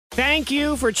Thank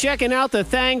you for checking out the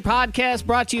Thang podcast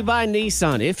brought to you by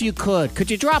Nissan. If you could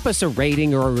you drop us a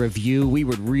rating or a review? We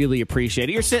would really appreciate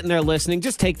it. You're sitting there listening.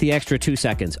 Just take the extra 2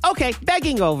 seconds. Okay,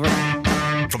 begging over.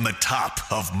 From the top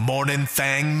of Morning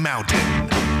Thang Mountain,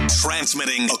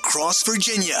 transmitting across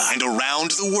Virginia and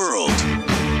around the world,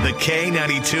 the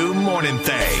K92 Morning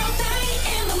Thang.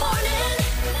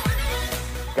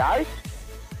 Guys?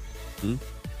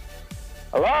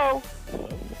 Hello?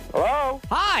 Hello?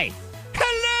 Hi.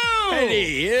 Hello.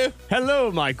 Hey.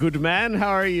 Hello, my good man. How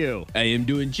are you? I am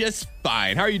doing just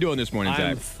fine. How are you doing this morning,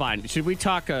 I'm Zach? fine. Should we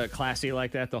talk classy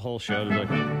like that the whole show? Like,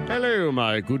 hello,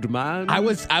 my good man. I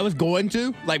was going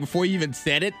to, like, before you even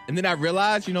said it, and then I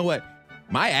realized, you know what?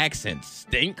 My accents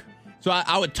stink. So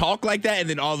I would talk like that, and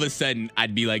then all of a sudden,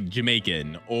 I'd be like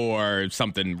Jamaican or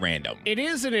something random. It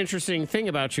is an interesting thing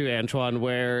about you, Antoine,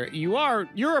 where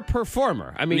you're a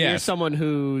performer. I mean, You're someone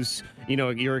who's,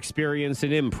 you're experienced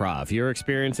in improv, you're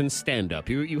experienced in stand-up,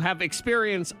 you have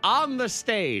experience on the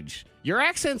stage. Your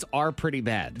accents are pretty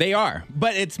bad. They are,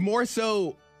 but it's more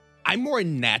so, I'm more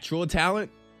natural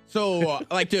talent. So,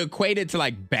 like, to equate it to,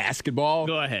 like, basketball.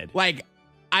 Go ahead. Like,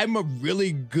 I'm a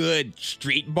really good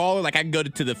street baller. Like, I can go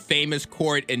to the famous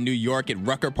court in New York at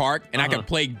Rucker Park, and I can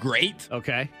play great.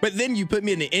 Okay. But then you put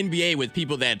me in the NBA with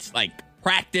people that's, like,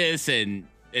 practiced and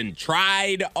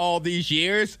tried all these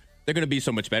years. They're going to be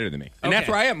so much better than me. And that's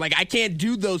where I am. Like, I can't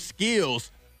do those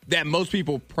skills that most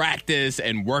people practice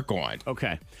and work on.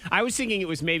 Okay. I was thinking it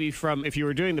was maybe from, if you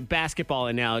were doing the basketball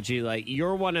analogy, like,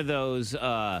 you're one of those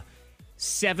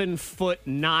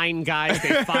 7'9" guys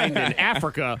they find in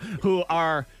Africa who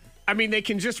are, they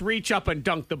can just reach up and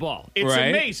dunk the ball. It's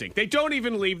amazing. They don't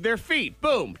even leave their feet.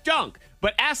 Boom, dunk.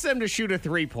 But ask them to shoot a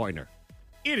three-pointer.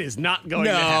 It is not going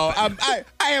to happen.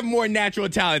 I have more natural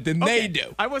talent than they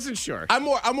do. I wasn't sure. I'm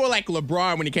more like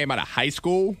LeBron when he came out of high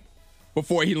school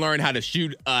before he learned how to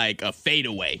shoot like a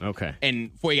fadeaway. Okay.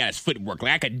 And before he got his footwork.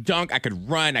 Like, I could dunk, I could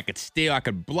run, I could steal, I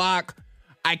could block,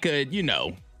 I could,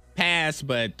 pass,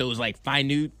 but those like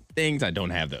minute things, I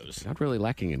don't have those. Not really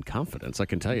lacking in confidence, I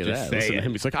can tell you Just that. Listen to saying.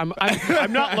 him. He's like,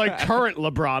 I'm not like current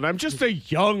LeBron. I'm just a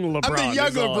young LeBron. I'm the young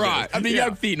is all it LeBron. is. I'm the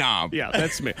young phenom. Yeah,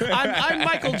 that's me. I'm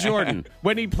Michael Jordan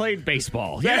when he played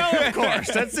baseball. Of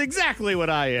course. That's exactly what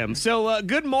I am. So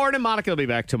good morning. Monica will be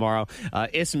back tomorrow.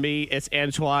 It's me. It's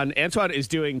Antoine. Antoine is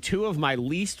doing two of my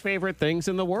least favorite things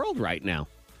in the world right now.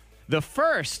 The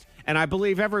first, and I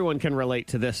believe everyone can relate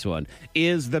to this one,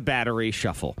 is the battery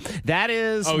shuffle. That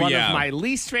is one of my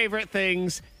least favorite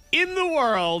things in the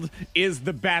world, is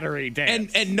the battery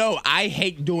dance. And no, I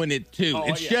hate doing it too.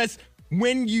 It's just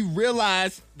when you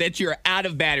realize that you're out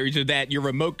of batteries or that your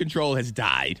remote control has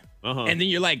died. And then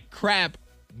you're like, crap,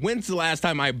 when's the last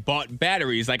time I bought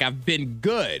batteries? Like, I've been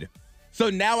good. So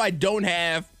now I don't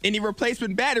have any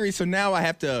replacement batteries. So now I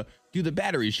have to do the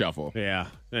battery shuffle. Yeah.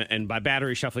 And by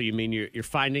battery shuffle, you mean you're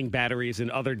finding batteries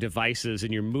in other devices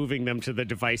and you're moving them to the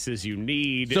devices you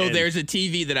need. So there's a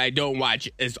TV that I don't watch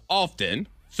as often.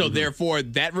 So therefore,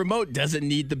 that remote doesn't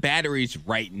need the batteries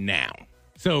right now.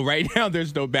 So right now,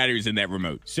 there's no batteries in that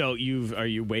remote. So are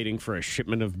you waiting for a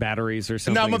shipment of batteries or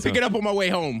something? No, I'm going to pick it up on my way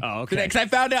home. Oh, okay. Because I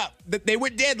found out that they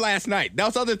went dead last night. That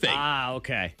was the other thing. Ah,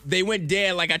 okay. They went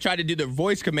dead. Like, I tried to do the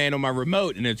voice command on my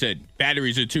remote, and it said,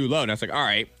 batteries are too low. And I was like, all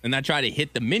right. And I tried to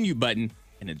hit the menu button,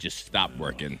 and it just stopped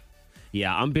working.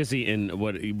 Yeah, I'm busy in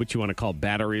what you want to call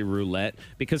battery roulette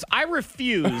because I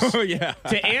refuse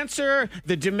to answer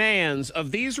the demands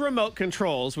of these remote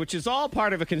controls, which is all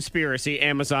part of a conspiracy.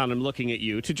 Amazon, I'm looking at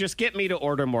you to just get me to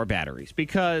order more batteries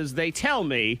because they tell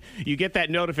me you get that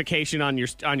notification on your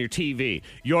TV.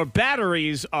 Your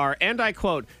batteries are, and I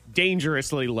quote,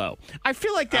 dangerously low. I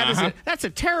feel like that's a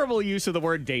terrible use of the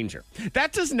word danger.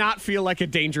 That does not feel like a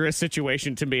dangerous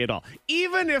situation to me at all.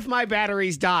 Even if my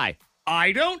batteries die,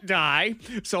 I don't die,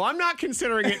 so I'm not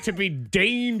considering it to be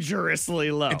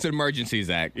dangerously low. It's an emergency,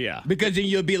 Zach. Yeah. Because then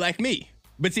you'll be like me.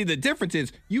 But see, the difference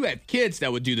is you have kids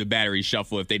that would do the battery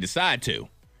shuffle if they decide to.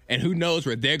 And who knows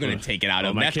where they're going to take it out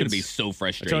of. That's going to be so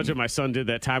frustrating. I told you my son did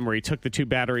that time where he took the two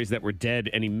batteries that were dead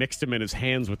and he mixed them in his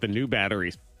hands with the new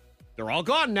batteries. They're all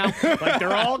gone now. Like,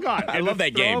 they're all gone. I love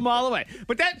that game. Throw them all away.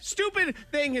 But that stupid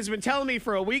thing has been telling me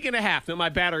for a week and a half that my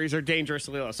batteries are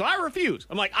dangerously low. So I refuse.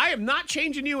 I'm like, I am not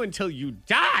changing you until you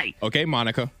die. Okay,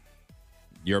 Monica.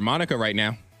 You're Monica right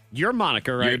now. You're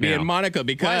Monica right now. You're being Monica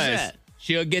because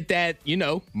she'll get that,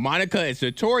 Monica is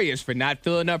notorious for not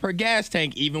filling up her gas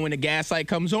tank even when the gas light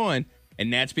comes on.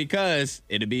 And that's because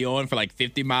it'll be on for like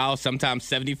 50 miles, sometimes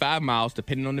 75 miles,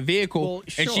 depending on the vehicle. Well,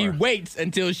 sure. And she waits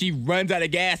until she runs out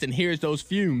of gas and hears those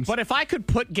fumes. But if I could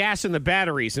put gas in the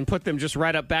batteries and put them just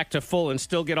right up back to full and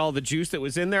still get all the juice that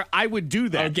was in there, I would do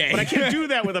that. Okay. But I can't do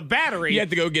that with a battery. You have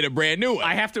to go get a brand new one.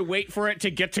 I have to wait for it to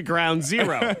get to ground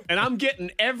zero. And I'm getting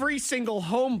every single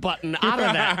home button out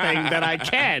of that thing that I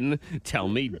can. Tell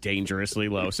me dangerously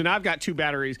low. So now I've got 2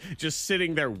 batteries just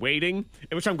sitting there waiting,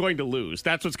 which I'm going to lose.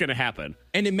 That's what's going to happen.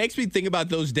 And it makes me think about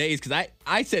those days, because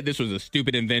I said this was a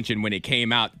stupid invention when it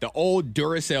came out. The old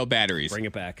Duracell batteries. Bring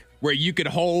it back. Where you could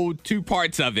hold 2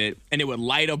 parts of it and it would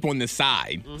light up on the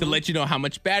side to let you know how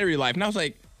much battery life. And I was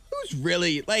like, who's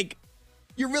really, like,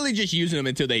 you're really just using them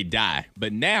until they die.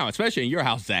 But now, especially in your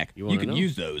house, Zach, you can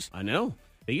use those. I know.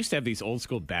 They used to have these old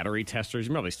school battery testers.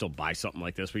 You probably still buy something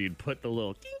like this where you'd put the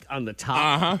little dink on the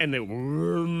top and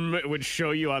then it would show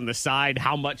you on the side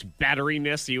how much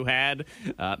batteryness you had.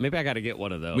 Maybe I got to get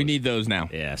one of those. We need those now.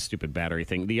 Yeah, stupid battery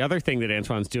thing. The other thing that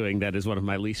Antoine's doing that is one of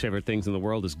my least favorite things in the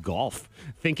world is golf.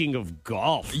 Thinking of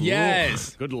golf.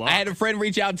 Yes. Ooh, good luck. I had a friend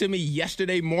reach out to me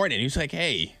yesterday morning. He was like,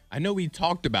 hey, I know we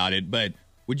talked about it, but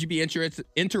would you be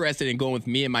interested in going with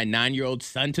me and my 9-year-old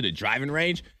son to the driving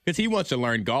range? Because he wants to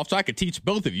learn golf, so I could teach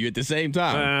both of you at the same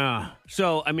time.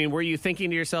 So, I mean, were you thinking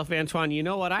to yourself, Antoine, you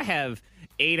know what? I have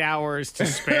 8 hours to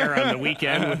spare on the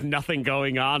weekend with nothing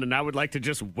going on, and I would like to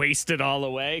just waste it all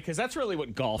away? Because that's really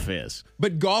what golf is.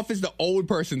 But golf is the old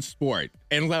person's sport.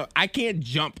 And I can't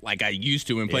jump like I used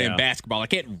to when playing basketball. I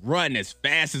can't run as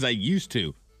fast as I used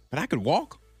to. But I could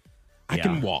walk. I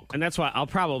can walk. And that's why I'll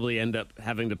probably end up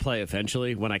having to play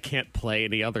eventually when I can't play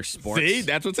any other sports. See,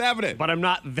 that's what's happening. But I'm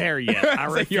not there yet. I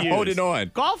refuse. You're holding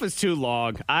on. Golf is too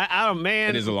long. I don't,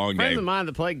 man. It is a long friends game. of mine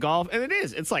that play golf, and it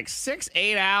is. It's like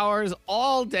 6-8 hours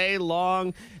all day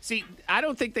long. See, I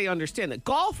don't think they understand that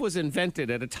golf was invented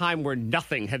at a time where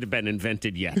nothing had been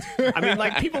invented yet. I mean,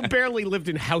 like, people barely lived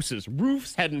in houses.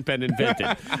 Roofs hadn't been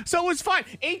invented. So it was fine.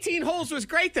 18 holes was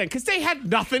great then because they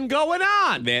had nothing going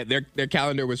on. Their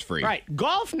calendar was free. Right.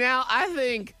 Golf now, I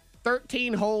think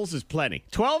 13 holes is plenty.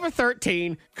 12 or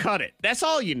 13, cut it. That's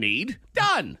all you need.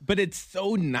 Done. But it's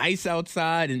so nice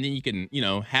outside, and then you can,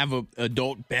 have an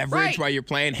adult beverage while you're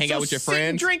playing, hang out with your sit and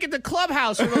friends. Drink at the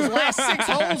clubhouse for those last 6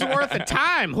 holes worth of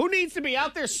time. Who needs to be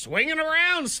out there swinging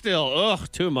around still? Ugh,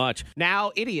 too much.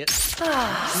 Now, idiots.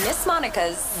 Miss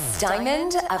Monica's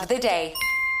Diamond of the Day.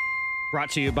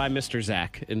 Brought to you by Mr.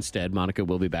 Zach. Instead, Monica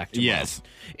will be back tomorrow. Yes.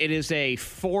 It is a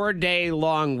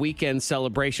 4-day-long weekend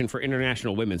celebration for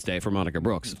International Women's Day for Monica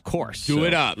Brooks, of course. Do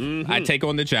it up. I take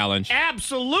on the challenge.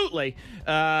 Absolutely.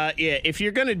 Yeah, if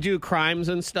you're going to do crimes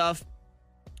and stuff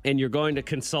and you're going to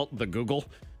consult the Google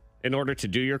in order to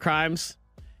do your crimes,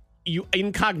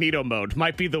 incognito mode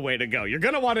might be the way to go. You're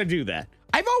going to want to do that.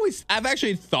 I've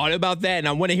actually thought about that, and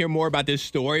I want to hear more about this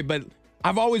story, but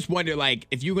I've always wondered, like,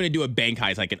 if you're going to do a bank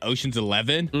heist, like at Ocean's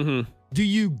 11, do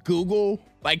you Google,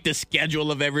 like, the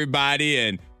schedule of everybody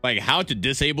and, like, how to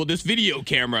disable this video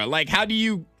camera? Like, how do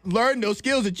you learn those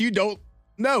skills that you don't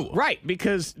know? Right,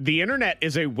 because the internet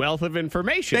is a wealth of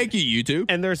information. Thank you, YouTube.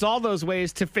 And there's all those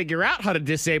ways to figure out how to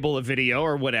disable a video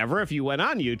or whatever if you went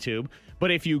on YouTube.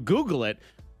 But if you Google it,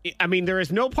 I mean, there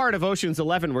is no part of Ocean's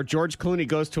 11 where George Clooney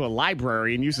goes to a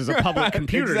library and uses a public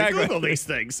computer to Google these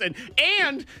things.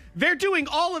 And they're doing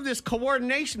all of this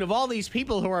coordination of all these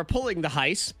people who are pulling the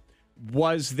heist.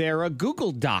 Was there a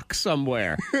Google Doc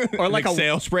somewhere? Or like an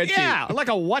Excel spreadsheet? Yeah, like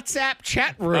a WhatsApp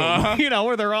chat room,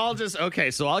 where they're all just,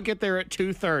 okay, so I'll get there at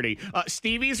 2:30.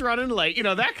 Stevie's running late,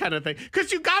 that kind of thing.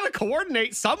 Because you got to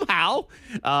coordinate somehow.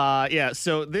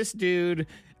 So this dude...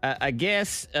 I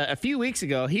guess a few weeks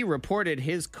ago, he reported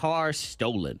his car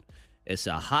stolen. It's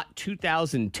a hot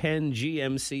 2010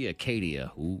 GMC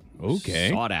Acadia. Ooh,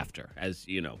 okay. Sought after, as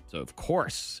you know. So, of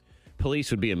course, police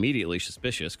would be immediately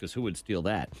suspicious because who would steal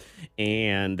that?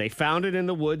 And they found it in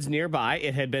the woods nearby.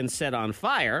 It had been set on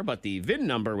fire, but the VIN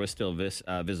number was still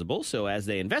visible. So as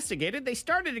they investigated, they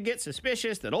started to get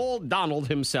suspicious that old Donald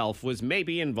himself was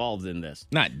maybe involved in this.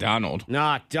 Not Donald.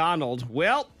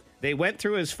 Well... They went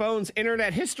through his phone's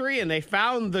internet history and they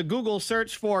found the Google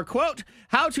search for, quote,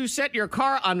 how to set your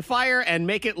car on fire and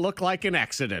make it look like an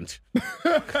accident.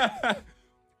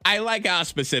 I like how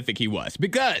specific he was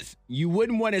because you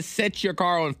wouldn't want to set your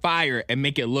car on fire and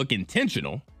make it look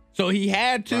intentional. So he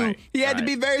had to to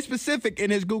be very specific in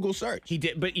his Google search. He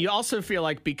did, but you also feel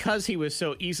like because he was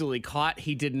so easily caught,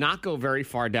 he did not go very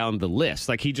far down the list.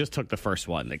 Like he just took the first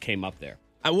one that came up there.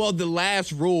 Well, the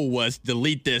last rule was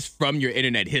delete this from your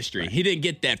internet history. Right. He didn't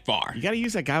get that far. You got to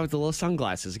use that guy with the little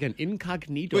sunglasses. Again,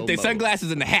 incognito with the mode.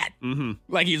 sunglasses and the hat.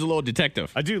 Like he's a little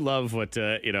detective. I do love what,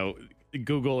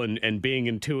 Google and being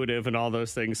intuitive and all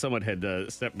those things. Someone had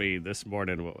sent me this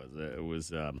morning. What was it? It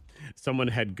was someone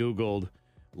had Googled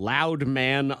 "loud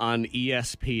man" on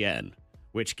ESPN,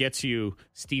 which gets you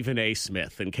Stephen A.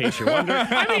 Smith, in case you're wondering.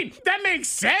 I mean, that makes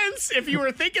sense if you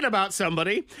were thinking about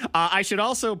somebody. I should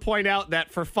also point out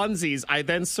that for funsies, I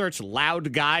then searched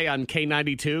 "loud guy" on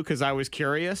K92 because I was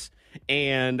curious,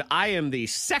 and I am the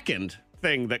second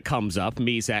thing that comes up,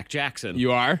 me, Zach Jackson.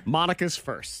 You are? Monica's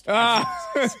first.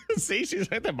 See,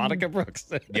 she's right there, Monica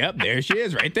Brooks. Yep, there she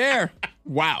is, right there.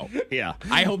 Wow. Yeah.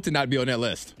 I hope to not be on that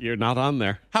list. You're not on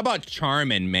there. How about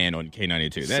Charmin Man on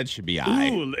K92? That should be high.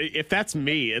 Ooh, if that's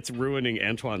me, it's ruining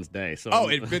Antoine's day. So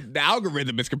the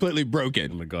algorithm is completely broken.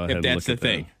 I'm going to go ahead if and that's look the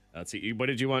at thing. Let's see. What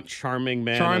did you want? Charming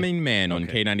Man? Charming Man on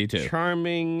K92.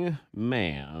 Charming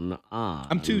Man on...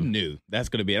 I'm too new. That's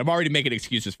going to be it. I'm already making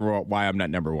excuses for why I'm not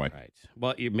number one. Right.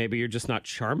 Well, maybe you're just not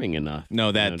charming enough.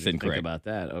 No, that's think incorrect. About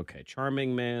that. Okay.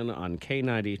 Charming Man on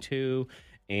K92.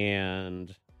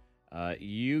 And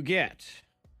you get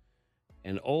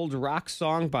an old rock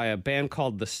song by a band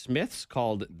called The Smiths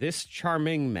called This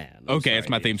Charming Man. Okay, it's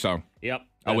my theme song. Yep.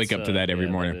 I'll wake up to that every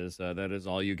morning. That is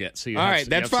all you get. So all right,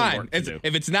 that's fine.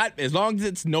 If it's not, as long as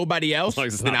it's nobody else,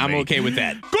 then I'm okay with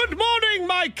that. Good morning,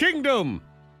 my kingdom.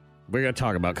 We're gonna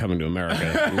talk about coming to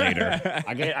America later.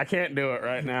 I can't do it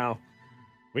right now.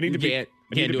 We need to can't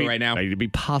do it right now. I need to be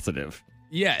positive.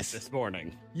 Yes. This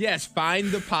morning. Yes. Find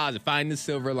the positive. Find the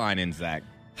silver lining, Zach.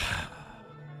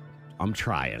 I'm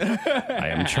trying. I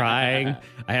am trying.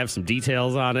 I have some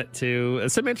details on it, too.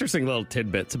 Some interesting little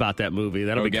tidbits about that movie.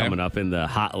 That'll be coming up in the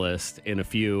hot list in a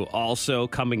few. Also,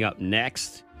 coming up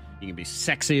next, you can be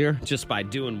sexier just by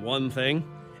doing one thing.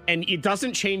 And it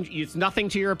doesn't change. It's nothing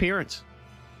to your appearance.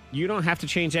 You don't have to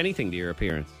change anything to your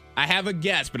appearance. I have a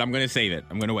guess, but I'm going to save it.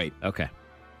 I'm going to wait. Okay.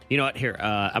 You know what? Here,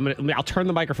 I'll turn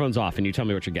the microphones off, and you tell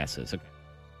me what your guess is. Okay.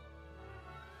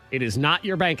 It is not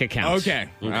your bank account. Okay.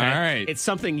 All right. It's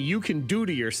something you can do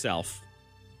to yourself,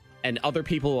 and other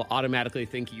people will automatically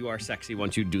think you are sexy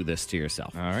once you do this to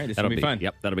yourself. All right. It's going to be fun.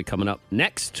 Yep. That'll be coming up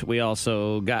next. We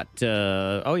also got,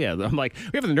 I'm like,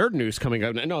 we have the nerd news coming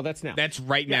up. No, that's now. That's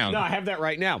right now. No, I have that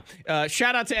right now.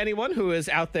 Shout out to anyone who is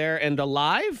out there and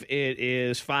alive. It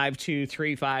is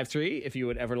 52353 if you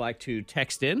would ever like to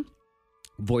text in.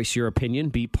 Voice your opinion,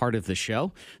 be part of the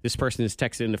show. This person is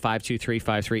texted into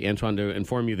 52353, Antoine, to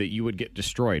inform you that you would get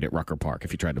destroyed at Rucker Park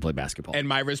if you tried to play basketball. And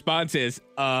my response is,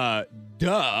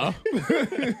 duh.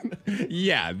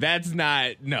 Yeah, that's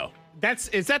not, no.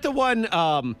 Is that the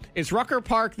one, is Rucker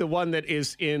Park the one that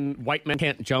is in White Men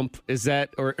Can't Jump? Is that,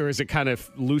 or is it kind of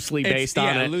loosely based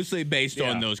on it? Yeah, loosely based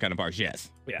on those kind of parks, yes.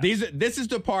 Yeah. This is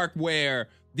the park where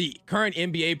the current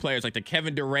NBA players, like the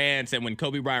Kevin Durant's and when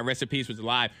Kobe Bryant, rest in peace, was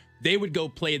alive, they would go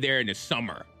play there in the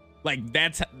summer. Like,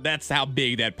 that's how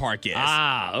big that park is.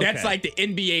 Ah, okay. That's like the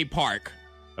NBA park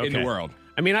in the world.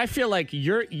 I mean, I feel like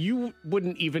you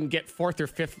wouldn't even get fourth or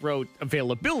fifth row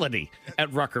availability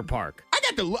at Rucker Park. I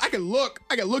can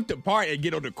look the part and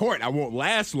get on the court. I won't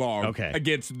last long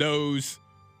against those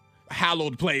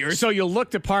hallowed players. So you'll look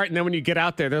the part, and then when you get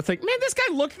out there, they'll think, man, this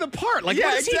guy looked the part. Like,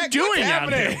 what is he doing out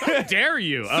there? How dare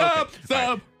you? Sup?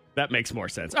 Right. That makes more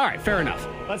sense. All right, fair enough.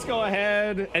 Let's go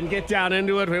ahead and get down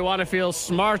into it. We want to feel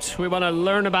smart. We want to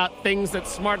learn about things that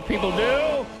smart people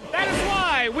do. That is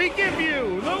why we give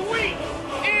you the Week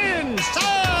in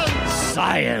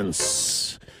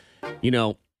Science. You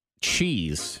know,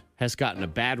 cheese has gotten a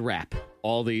bad rap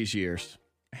all these years.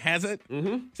 Has it?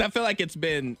 Mm-hmm. So I feel like it's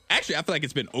been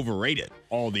overrated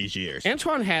all these years.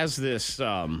 Antoine has this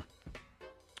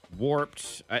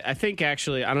warped, I think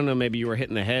actually, I don't know, maybe you were hit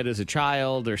in the head as a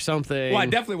child or something. Well, I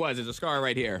definitely was. There's a scar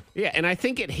right here. Yeah, and I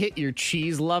think it hit your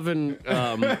cheese-loving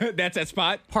that's that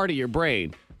spot? Part of your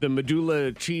brain. The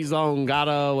medulla cheese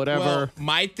oblongata, whatever. Well,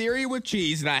 my theory with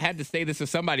cheese, and I had to say this to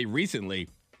somebody recently,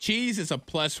 cheese is a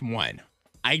 +1.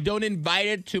 I don't invite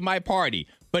it to my party,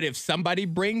 but if somebody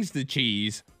brings the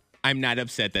cheese, I'm not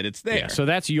upset that it's there. Yeah, so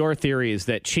that's your theory, is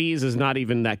that cheese is not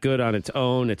even that good on its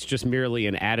own. It's just merely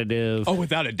an additive. Oh,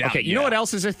 without a doubt. Okay, you know what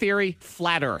else is a theory?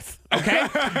 Flat Earth. Okay?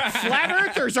 Flat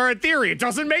Earthers are a theory. It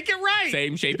doesn't make it right.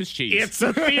 Same shape as cheese. It's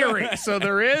a theory. So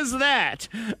there is that.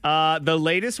 The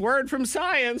latest word from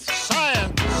science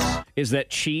is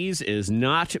that cheese is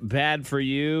not bad for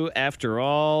you. After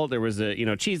all, there was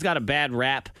cheese got a bad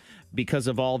rap because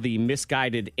of all the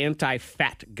misguided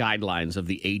anti-fat guidelines of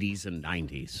the 80s and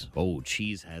 90s. Oh,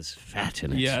 cheese has fat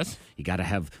in it. Yes. You got to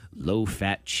have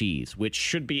low-fat cheese, which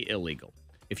should be illegal.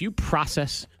 If you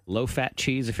process low-fat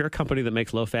cheese, if you're a company that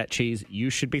makes low-fat cheese, you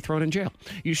should be thrown in jail.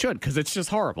 You should, because it's just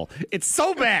horrible. It's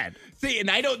so bad. See,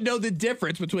 and I don't know the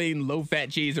difference between low-fat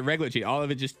cheese and regular cheese. All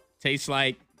of it just tastes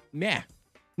like meh.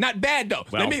 Not bad, though.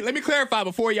 Well, let me clarify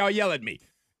before y'all yell at me.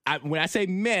 When I say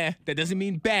meh, that doesn't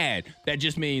mean bad. That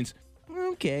just means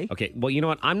okay. Okay, well, you know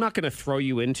what? I'm not going to throw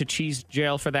you into cheese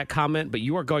jail for that comment, but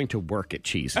you are going to work at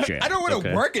cheese jail. I don't want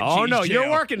to work at cheese jail. Oh, no, you're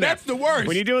working there. That's the worst.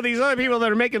 When you deal with these other people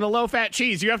that are making the low-fat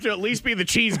cheese, you have to at least be the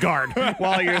cheese guard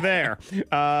while you're there.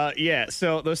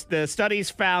 So the studies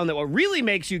found that what really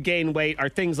makes you gain weight are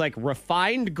things like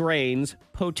refined grains,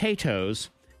 potatoes,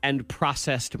 and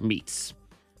processed meats.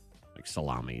 Like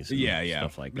salamis and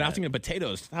stuff like that. But I was thinking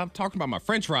potatoes. Stop talking about my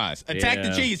French fries. Attack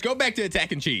the cheese. Go back to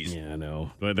attacking cheese. Yeah, I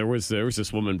know. But there was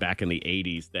this woman back in the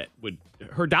 80s that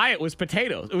her diet was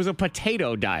potatoes. It was a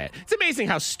potato diet. It's amazing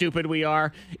how stupid we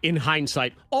are in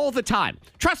hindsight all the time.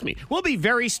 Trust me, we'll be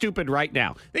very stupid right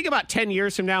now. Think about 10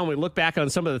 years from now when we look back on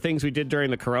some of the things we did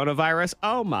during the coronavirus.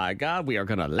 Oh my God, we are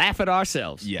going to laugh at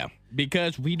ourselves. Yeah,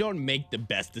 because we don't make the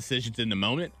best decisions in the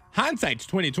moment. Hindsight's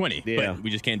 20/20, but we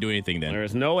just can't do anything then. There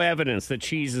is no evidence that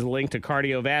cheese is linked to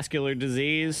cardiovascular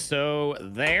disease, so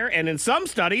there. And in some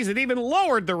studies, it even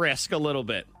lowered the risk a little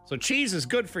bit. So cheese is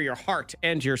good for your heart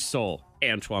and your soul.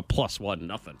 Antoine, +1,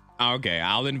 nothing. Okay,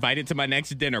 I'll invite it to my next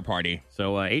dinner party.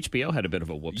 So HBO had a bit of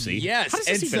a whoopsie. Yes,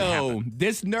 and so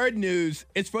this nerd news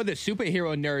is for the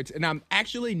superhero nerds, and I'm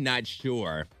actually not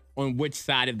sure on which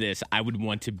side of this I would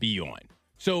want to be on.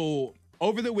 So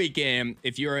over the weekend,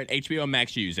 if you're an HBO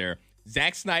Max user,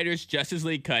 Zack Snyder's Justice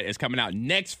League cut is coming out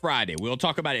next Friday. We'll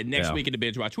talk about it next week in the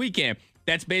Binge Watch Weekend.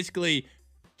 That's basically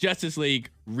Justice League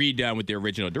redone with the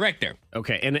original director.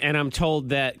 Okay, and I'm told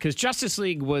that because Justice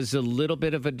League was a little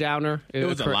bit of a downer. It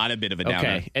was a lot of bit of a downer.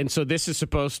 Okay, and so this is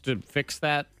supposed to fix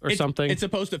that or something? It's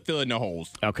supposed to fill in the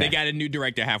holes. Okay. They got a new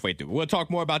director halfway through. We'll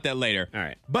talk more about that later. All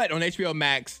right. But on HBO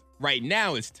Max right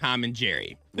now is Tom and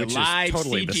Jerry, the Which is live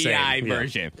totally the CGI same.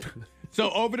 version. So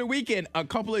over the weekend, a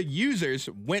couple of users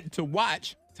went to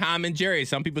watch Tom and Jerry.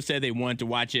 Some people said they wanted to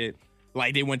watch it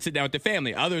like they wanted to sit down with their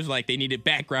family. Others like they needed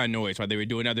background noise while they were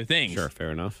doing other things. Sure,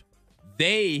 fair enough.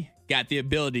 They got the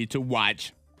ability to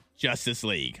watch Justice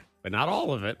League. But not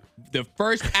all of it. The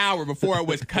first hour before it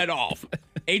was cut off,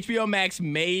 HBO Max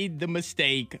made the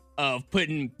mistake of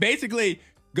putting, basically,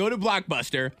 go to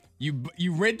Blockbuster,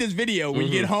 you rent this video, when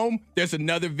you get home, there's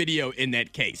another video in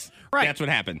that case. Right. That's what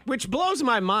happened. Which blows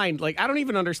my mind. Like, I don't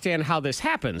even understand how this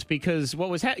happens because what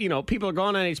was, people are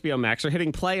going on HBO Max, are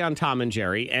hitting play on Tom and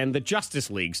Jerry, and the Justice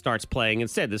League starts playing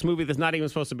instead. This movie that's not even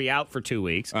supposed to be out for 2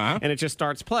 weeks, and it just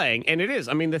starts playing. And it is.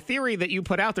 I mean, the theory that you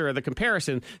put out there, or the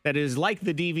comparison that is like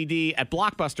the DVD at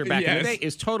Blockbuster back in the day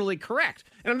is totally correct.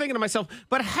 And I'm thinking to myself,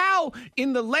 but how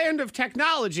in the land of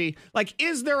technology, like,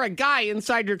 is there a guy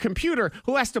inside your computer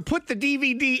who has to put the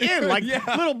DVD in, like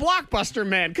little Blockbuster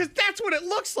man? Because that's what it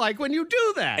looks like when you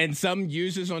do that. And some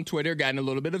users on Twitter got in a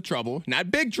little bit of trouble.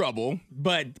 Not big trouble,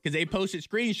 but because they posted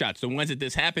screenshots. The ones that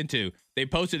this happened to, they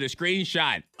posted a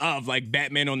screenshot of like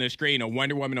Batman on their screen or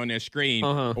Wonder Woman on their screen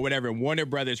or whatever. And Warner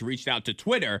Brothers reached out to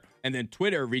Twitter, and then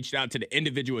Twitter reached out to the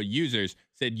individual users,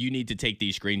 said, you need to take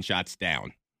these screenshots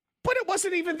down. But it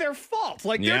wasn't even their fault.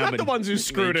 Like, they're not the ones who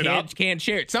screwed it up. Can't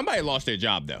share it. Somebody lost their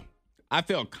job, though. I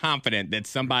feel confident that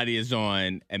somebody is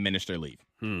on administrative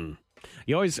leave.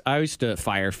 I used to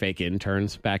fire fake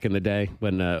interns back in the day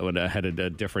when I had a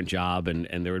different job,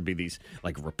 and there would be these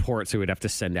like reports that we'd have to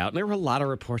send out. And there were a lot of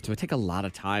reports. It would take a lot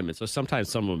of time. And so sometimes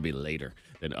someone would be later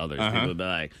than others. People would be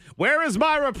like, where is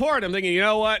my report? I'm thinking, you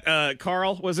know what?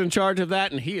 Carl was in charge of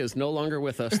that, and he is no longer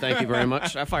with us. Thank you very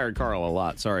much. I fired Carl a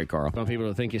lot. Sorry, Carl. Some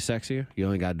people think you're sexier. You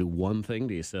only got to do one thing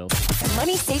to yourself.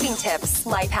 Money saving tips,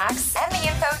 life hacks, and the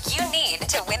info you need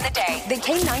to win the day. The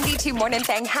K92 Morning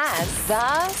Thing has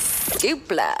the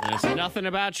dupla. There's nothing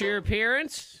about your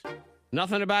appearance,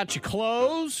 nothing about your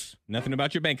clothes, Nothing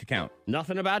about your bank account.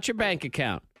 nothing about your bank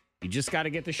account. You just got to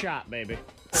get the shot, baby.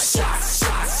 The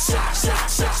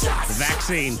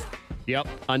vaccine. Yep.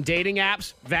 On dating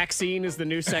apps, vaccine is the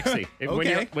new sexy.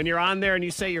 When you're on there and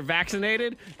you say you're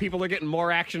vaccinated, people are getting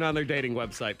more action on their dating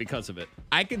website because of it.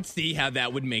 I can see how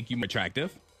that would make you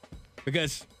attractive.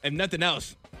 Because if nothing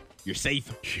else, you're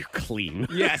safe. You're clean.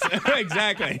 Yes,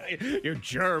 exactly. You're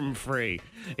germ-free.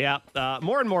 Yeah.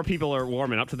 More and more people are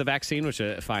warming up to the vaccine, which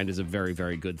I find is a very,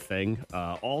 very good thing.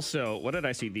 Also, what did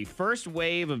I see? The first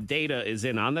wave of data is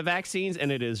in on the vaccines,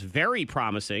 and it is very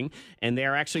promising, and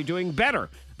they're actually doing better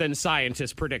than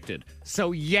scientists predicted.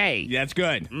 So, yay. That's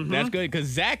good. That's good, because,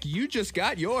 Zach, you just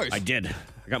got yours. I did.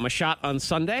 I got my shot on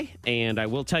Sunday, and I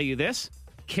will tell you this.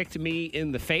 Kicked me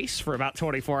in the face for about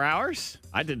 24 hours.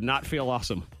 I did not feel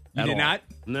awesome. You did not?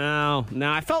 No.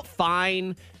 I felt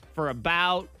fine for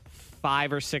about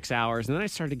 5 or 6 hours, and then I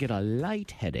started to get a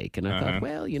light headache. And I thought,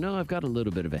 well, I've got a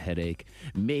little bit of a headache.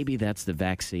 Maybe that's the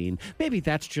vaccine. Maybe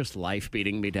that's just life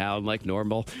beating me down like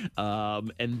normal.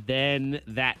 And then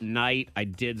that night, I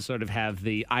did sort of have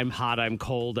the I'm hot, I'm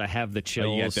cold, I have the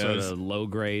chills, sort of low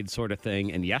grade sort of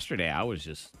thing. And yesterday, I was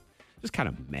just kind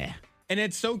of meh. And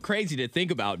it's so crazy to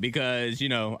think about because,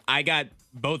 I got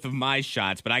both of my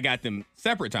shots, but I got them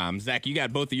separate times. Zach, you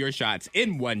got both of your shots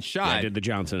in one shot. Yeah, I did the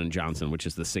Johnson & Johnson, which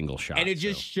is the single shot. And it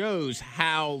just shows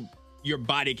how your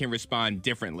body can respond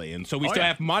differently. And so we still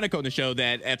have Monica on the show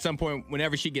that at some point,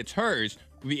 whenever she gets hers,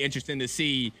 it'll be interesting to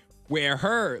see where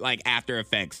her after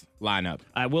effects line up.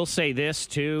 I will say this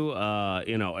too, I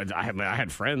had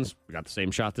friends who got the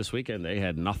same shot this weekend. They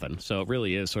had nothing. So it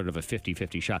really is sort of a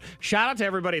 50-50 shot. Shout out to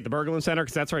everybody at the Berglund Center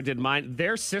because that's where I did mine.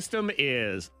 Their system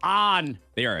is on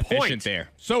They are efficient there.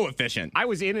 So efficient. I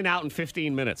was in and out in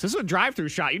 15 minutes. This is a drive-through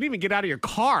shot. You didn't even get out of your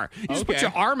car. You just put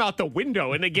your arm out the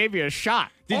window and they gave you a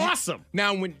shot. Awesome.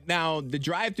 Now the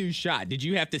drive-through shot, did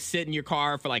you have to sit in your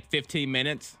car for 15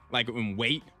 minutes and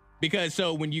wait? Because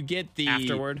when you get the...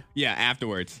 Afterward? Yeah,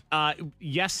 afterwards.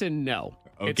 Yes and no.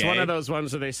 Okay. It's one of those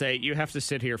ones where they say, you have to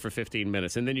sit here for 15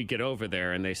 minutes. And then you get over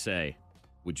there and they say,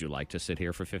 would you like to sit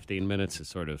here for 15 minutes? It's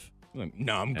sort of...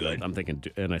 No, I'm good. I'm thinking...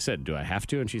 And I said, do I have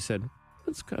to? And she said...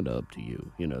 It's kind of up to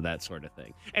you, that sort of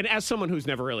thing. And as someone who's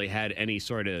never really had any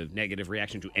sort of negative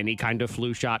reaction to any kind of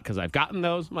flu shot, because I've gotten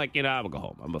those, I'm like, I'm going to go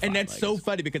home. And that's so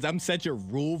funny because I'm such a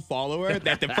rule follower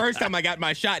that the first time I got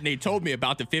my shot and they told me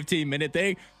about the 15-minute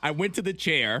thing, I went to the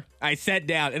chair, I sat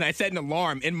down, and I set an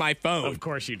alarm in my phone. Of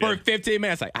course you did. For 15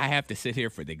 minutes. I have to sit here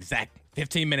for the exact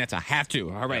 15 minutes. I have to.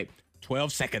 All right,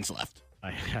 12 seconds left. I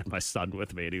had my son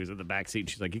with me, and he was in the back seat.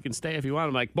 She's like, you can stay if you want.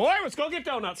 I'm like, boy, let's go get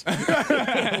donuts. We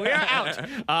are out.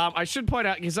 I should point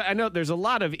out, because I know there's a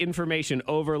lot of information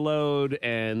overload,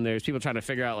 and there's people trying to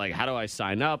figure out, how do I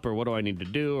sign up, or what do I need to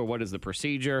do, or what is the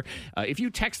procedure? If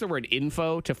you text the word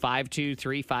info to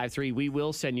 52353, we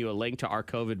will send you a link to our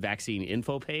COVID vaccine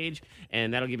info page,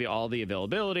 and that'll give you all the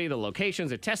availability, the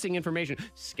locations, the testing information,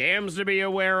 scams to be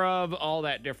aware of, all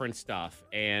that different stuff.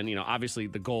 And, obviously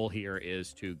the goal here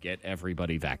is to get everybody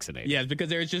vaccinated. Yes, because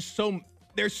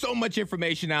there's so much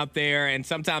information out there, and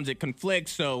sometimes it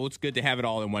conflicts, so it's good to have it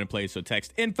all in one place. So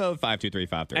text info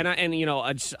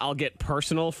 52353. I'll get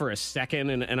personal for a second,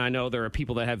 and I know there are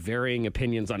people that have varying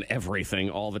opinions on everything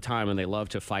all the time, and they love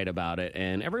to fight about it,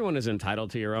 and everyone is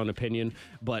entitled to your own opinion,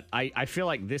 but I feel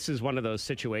like this is one of those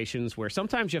situations where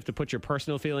sometimes you have to put your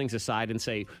personal feelings aside and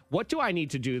say, what do I need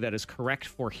to do that is correct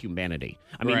for humanity?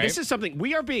 I mean, This is something,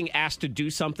 we are being asked to do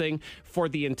something for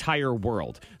the entire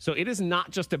world, so it is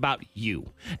not just about you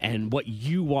and what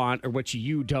you want or what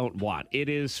you don't want. It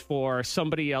is for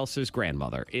somebody else's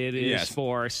grandmother. It is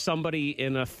for somebody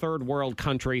in a third world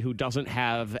country who doesn't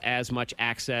have as much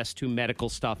access to medical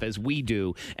stuff as we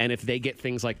do. And if they get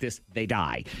things like this, they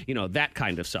die. That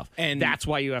kind of stuff. And that's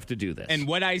why you have to do this. And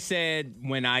what I said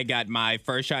when I got my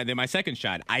first shot and then my second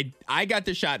shot, I got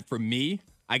the shot for me.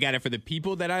 I got it for the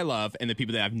people that I love and the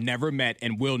people that I've never met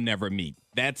and will never meet.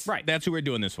 That's right. That's who we're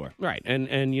doing this for. Right. And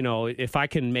if I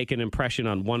can make an impression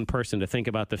on one person to think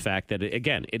about the fact that,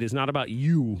 again, it is not about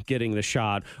you getting the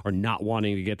shot or not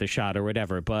wanting to get the shot or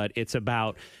whatever, but it's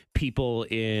about people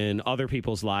in other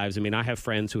people's lives. I mean, I have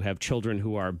friends who have children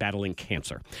who are battling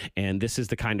cancer, and this is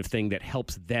the kind of thing that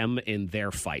helps them in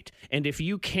their fight. And if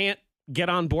you can't get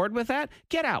on board with that,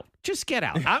 get out. Just get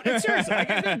out. Seriously,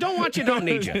 I don't want you, don't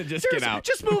need you. Just get out.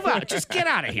 Just move out. Just get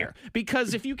out of here.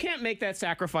 Because if you can't make that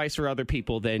sacrifice for other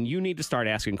people, then you need to start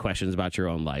asking questions about your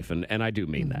own life. And I do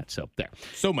mean that. So there.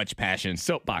 So much passion.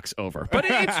 Soapbox over. But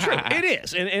it's true. It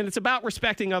is. And it's about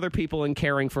respecting other people and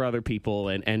caring for other people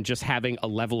and just having a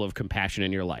level of compassion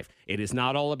in your life. It is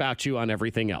not all about you on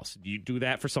everything else. You do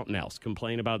that for something else.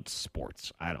 Complain about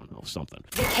sports. I don't know, something.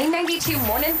 The K92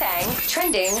 Morning Thang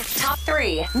trending top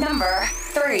 3. Number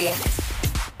 3.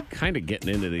 Kind of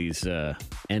getting into these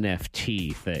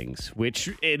NFT things, which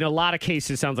in a lot of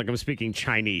cases sounds like I'm speaking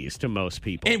Chinese to most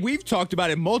people. And we've talked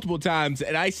about it multiple times,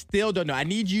 and I still don't know. I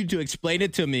need you to explain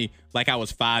it to me like I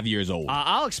was 5 years old.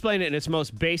 I'll explain it in its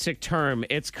most basic term.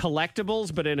 It's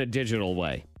collectibles, but in a digital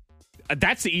way.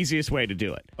 That's the easiest way to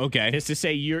do it. Okay. Is to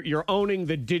say you're owning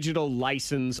the digital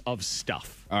license of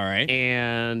stuff. All right.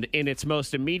 And in its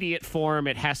most immediate form,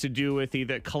 it has to do with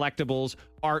either collectibles,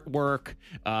 artwork.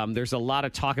 There's a lot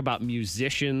of talk about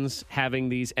musicians having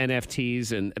these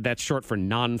NFTs, and that's short for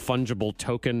non-fungible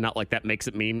token. Not like that makes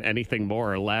it mean anything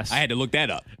more or less. I had to look that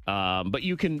up. But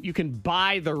you can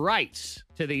buy the rights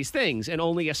to these things, and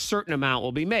only a certain amount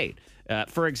will be made.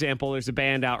 For example, there's a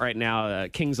band out right now,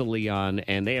 Kings of Leon,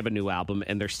 and they have a new album,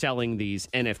 and they're selling these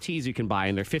NFTs you can buy,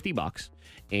 and they're $50.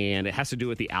 And it has to do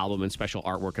with the album and special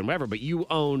artwork and whatever, but you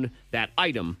own that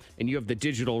item and you have the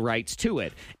digital rights to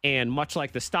it. And much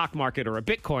like the stock market or a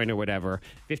Bitcoin or whatever,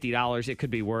 $50, it could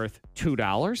be worth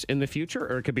 $2 in the future,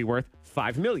 or it could be worth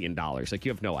 $5 million. Like,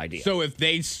 you have no idea. So if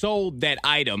they sold that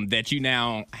item that you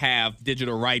now have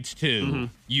digital rights to,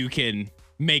 you can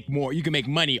make more. You can make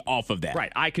money off of that.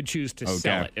 Right. I could choose to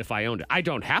sell it if I owned it. I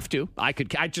don't have to. I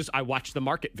watch the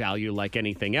market value like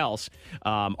anything else.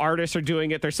 Artists are doing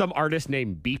it. There's some artist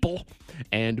named Beeple,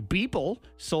 and Beeple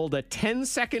sold a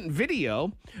 10-second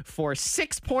video for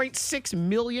 $6.6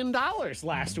 million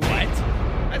last week.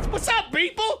 What's up,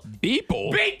 Beeple?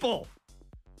 Beeple.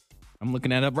 I'm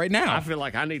looking that up right now. I feel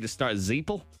like I need to start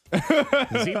Zeeple.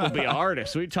 Zeeple be an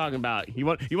artist. What are you talking about? You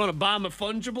want to buy my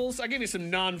fungibles? I'll give you some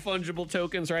non-fungible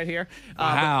tokens right here.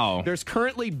 Wow. There's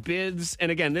currently bids,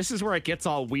 and again, this is where it gets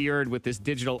all weird with this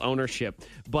digital ownership.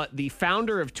 But the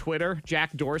founder of Twitter,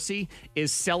 Jack Dorsey,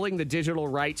 is selling the digital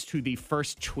rights to the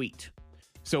first tweet.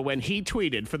 So when he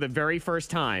tweeted for the very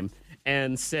first time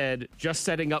and said, "Just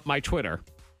setting up my Twitter,"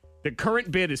 the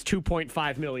current bid is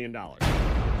 $2.5 million.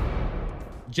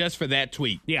 Just for that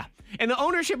tweet. Yeah. And the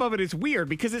ownership of it is weird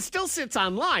because it still sits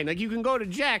online. Like, you can go to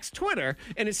Jack's Twitter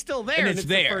and it's still there. And it's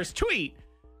there. The first tweet.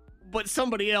 But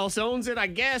somebody else owns it, I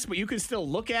guess. But you can still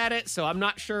look at it. So I'm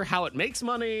not sure how it makes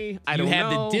money. I don't know. You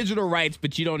have the digital rights,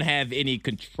 but you don't have any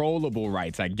controllable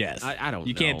rights, I guess. I don't know.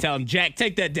 You can't tell them, Jack,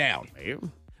 take that down.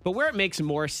 But where it makes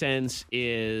more sense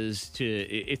is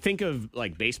to think of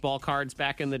like baseball cards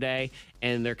back in the day,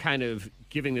 and they're kind of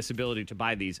giving this ability to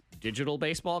buy these digital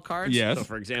baseball cards. Yes. So,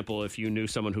 for example, if you knew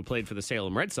someone who played for the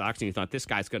Salem Red Sox and you thought this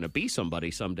guy's going to be somebody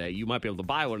someday, you might be able to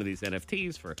buy one of these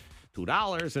NFTs for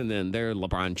 $2, and then they're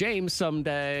LeBron James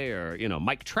someday, or, you know,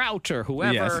 Mike Trout or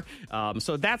whoever. Yes.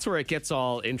 So that's where it gets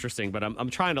all interesting. But I'm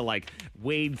trying to like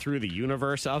wade through the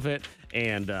universe of it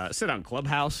and sit on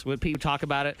Clubhouse when people talk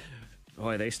about it.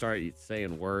 Boy, they start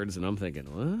saying words, and I'm thinking,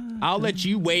 what? I'll let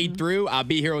you wade through. I'll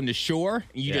be here on the shore.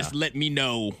 You just let me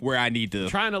know where I need to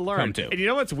trying to learn. Come to. And you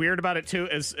know what's weird about it, too,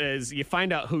 is you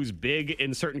find out who's big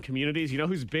in certain communities. You know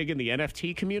who's big in the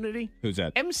NFT community? Who's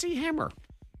that? MC Hammer.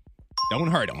 Don't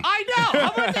hurt him. I know.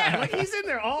 How about that? Like, he's in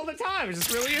there all the time. It's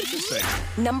just really interesting.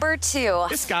 Number 2.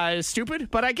 This guy is stupid,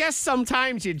 but I guess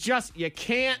sometimes you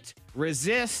can't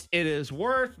resist. It is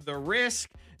worth the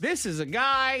risk. This is a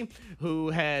guy who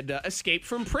had escaped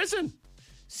from prison.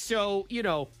 So, you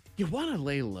know, you want to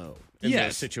lay low in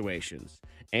those situations.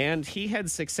 And he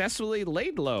had successfully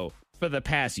laid low for the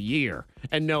past year,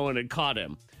 and no one had caught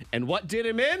him. And what did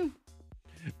him in?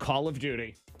 Call of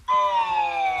Duty.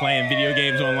 Playing video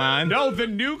games online? No, the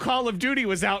new Call of Duty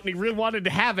was out, and he really wanted to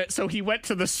have it, so he went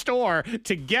to the store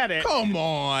to get it. Come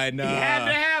on. He had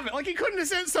to have it. Like, he couldn't have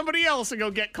sent somebody else to go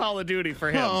get Call of Duty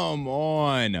for him. Come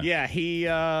on. Yeah, he,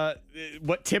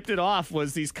 what tipped it off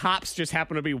was these cops just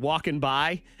happened to be walking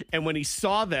by, and when he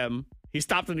saw them, he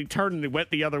stopped and he turned and he went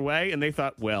the other way, and they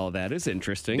thought, well, that is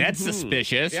interesting. That's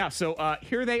suspicious. Yeah, so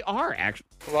here they are, actually.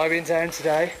 Why are we in town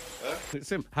today?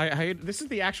 This is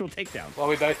the actual takedown. Why are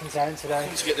we both in town today?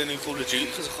 To get the new Call of Duty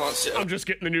because I can't sit. I'm just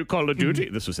getting the new Call of Duty.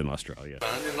 This was in Australia. In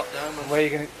lockdown. Where are you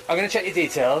going to... I'm going to check your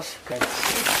details. Okay.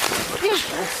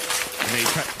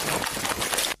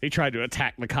 He tried to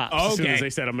attack the cops as soon as they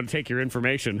said, I'm going to take your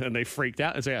information, and they freaked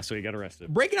out and said, so you got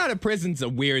arrested. Breaking out of prison's a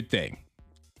weird thing.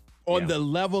 On the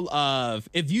level of,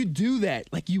 if you do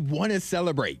that, like, you want to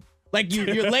celebrate. Like,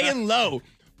 you're laying low.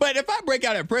 But if I break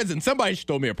out of prison, somebody should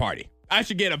throw me a party. I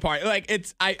should get a party. Like,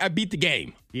 I beat the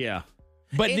game. Yeah.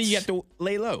 But then you have to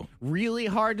lay low. Really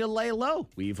hard to lay low.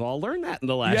 We've all learned that in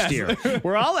the last year.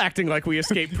 We're all acting like we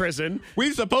escaped prison.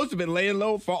 We've supposed to have been laying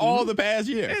low for all the past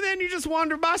year. And then you just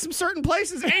wander by some certain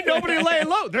places. Ain't nobody laying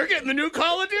low. They're getting the new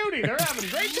Call of Duty. They're having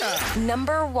a great time.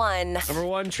 Number 1. Number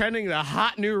 1, trending the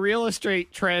hot new real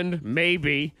estate trend,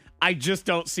 maybe. I just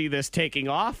don't see this taking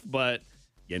off, but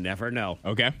you never know.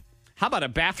 Okay. How about a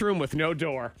bathroom with no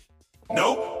door?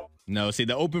 Nope. No, see,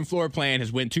 the open floor plan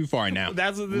has went too far now.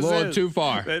 That's what this is. A little too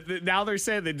far. Now they're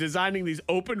saying they're designing these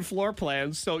open floor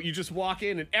plans, so you just walk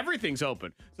in and everything's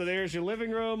open. So there's your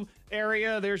living room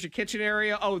area, there's your kitchen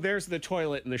area. Oh, there's the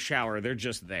toilet and the shower. They're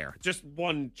just there. Just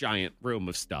one giant room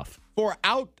of stuff. For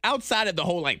outside of the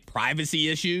whole, like, privacy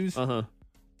issues,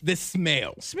 the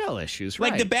smell. Smell issues,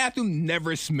 right. Like, the bathroom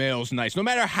never smells nice, no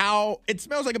matter how it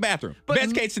smells like a bathroom. But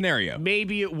best case scenario.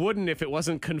 Maybe it wouldn't if it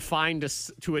wasn't confined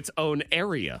to its own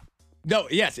area. No,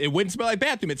 yes, it wouldn't smell like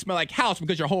bathroom. It'd smell like house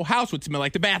because your whole house would smell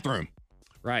like the bathroom.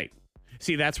 Right.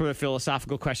 See, that's where the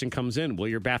philosophical question comes in. Will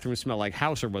your bathroom smell like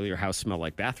house or will your house smell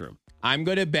like bathroom? I'm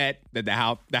going to bet that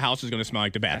the house is going to smell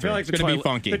like the bathroom. I feel like it's going to be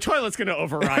funky. The toilet's going to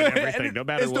override everything, no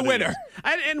matter it's what. It's the winner.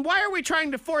 And why are we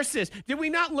trying to force this? Did we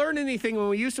not learn anything when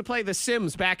we used to play The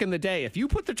Sims back in the day? If you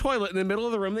put the toilet in the middle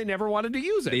of the room, they never wanted to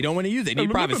use it. They don't want to use it. They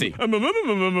need privacy.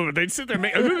 They'd sit there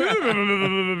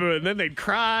and then they'd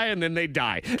cry and then they'd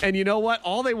die. And you know what?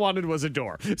 All they wanted was a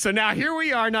door. So now here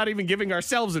we are, not even giving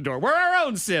ourselves a door. We're our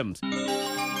own Sims.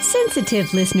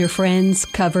 Sensitive listener friends,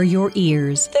 cover your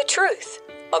ears. The truth,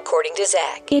 according to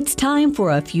Zach. It's time for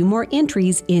a few more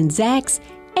entries in Zach's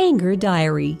Anger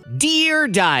Diary. Dear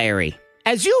Diary,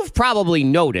 as you've probably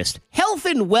noticed, health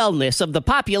and wellness of the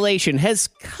population has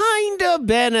kind of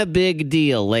been a big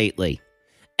deal lately.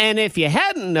 And if you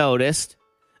hadn't noticed,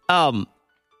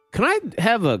 can I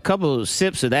have a couple of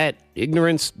sips of that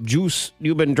ignorance juice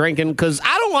you've been drinking? Because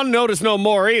I don't want to notice no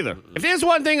more either. If there's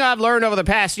one thing I've learned over the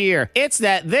past year, it's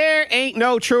that there ain't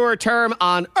no truer term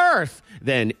on earth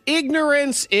than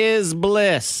ignorance is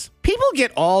bliss. People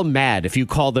get all mad if you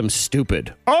call them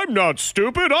stupid. I'm not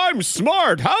stupid, I'm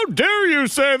smart. How dare you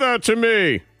say that to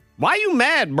me? Why you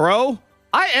mad, bro?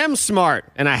 I am smart,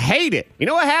 and I hate it. You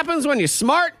know what happens when you're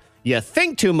smart? You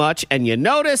think too much, and you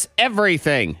notice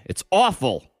everything. It's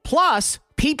awful. Plus,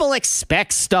 people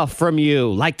expect stuff from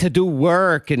you, like to do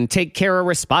work and take care of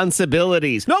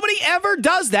responsibilities. Nobody ever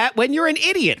does that when you're an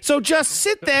idiot. So just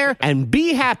sit there and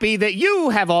be happy that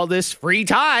you have all this free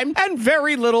time and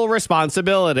very little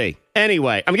responsibility.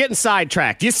 Anyway, I'm getting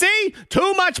sidetracked. You see?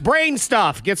 Too much brain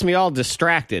stuff gets me all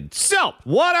distracted. So,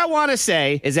 what I want to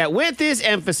say is that with this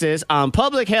emphasis on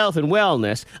public health and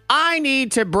wellness, I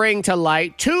need to bring to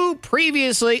light two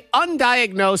previously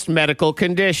undiagnosed medical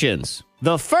conditions.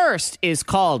 The first is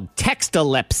called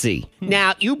textalepsy.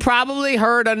 Now, you probably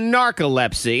heard of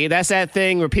narcolepsy. That's that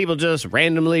thing where people just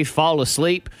randomly fall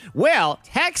asleep. Well,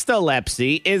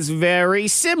 textalepsy is very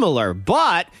similar,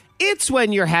 but it's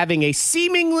when you're having a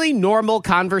seemingly normal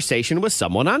conversation with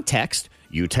someone on text.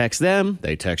 You text them,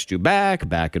 they text you back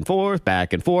and forth,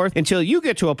 until you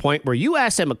get to a point where you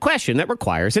ask them a question that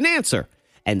requires an answer.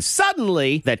 And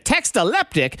suddenly, the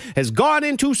textaleptic has gone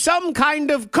into some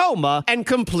kind of coma and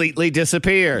completely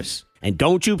disappears. And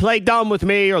don't you play dumb with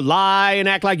me or lie and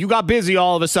act like you got busy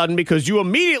all of a sudden, because you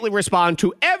immediately respond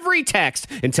to every text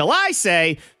until I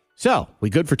say, so, we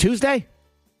good for Tuesday?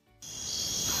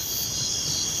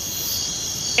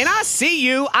 And I see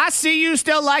you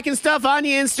still liking stuff on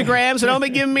your Instagrams and don't be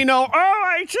giving me no,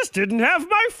 I just didn't have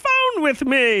my phone with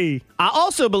me. I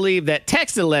also believe that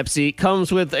textalepsy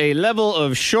comes with a level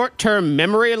of short-term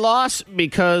memory loss,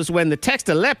 because when the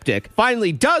textaleptic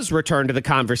finally does return to the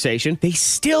conversation, they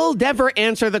still never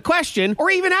answer the question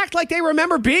or even act like they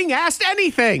remember being asked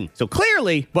anything. So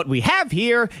clearly, what we have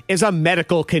here is a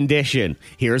medical condition.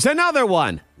 Here's another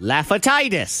one.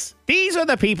 Laughatitis. These are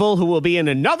the people who will be in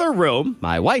another room.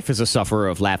 My wife is a sufferer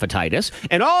of laughatitis,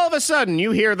 and all of a sudden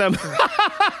you hear them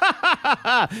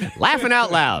laughing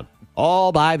out loud,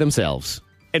 all by themselves.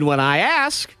 And when I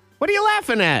ask, what are you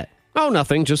laughing at? Oh,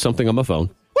 nothing, just something on my phone.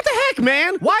 What the heck,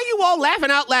 man? Why are you all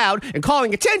laughing out loud and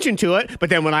calling attention to it? But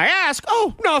then when I ask,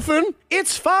 oh, nothing.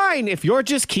 It's fine if you're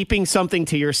just keeping something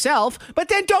to yourself, but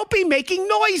then don't be making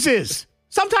noises.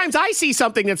 Sometimes I see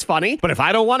something that's funny, but if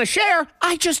I don't want to share,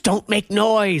 I just don't make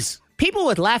noise. People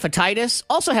with laughatitis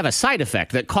also have a side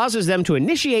effect that causes them to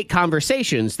initiate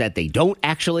conversations that they don't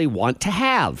actually want to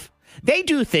have. They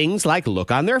do things like look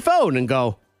on their phone and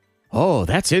go, oh,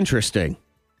 that's interesting.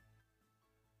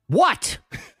 What?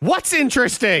 What's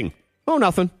interesting? Oh,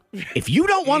 nothing. If you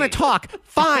don't want to talk,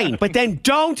 fine, but then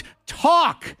don't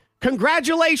talk.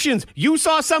 Congratulations, you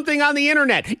saw something on the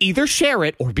internet. Either share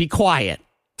it or be quiet.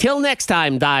 Till next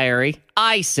time, diary,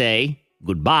 I say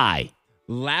goodbye.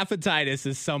 Laughatitis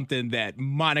is something that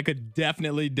Monica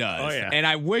definitely does. Oh, yeah. And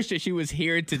I wish that she was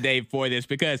here today for this,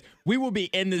 because we will be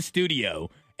in the studio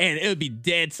and it would be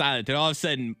dead silent. And all of a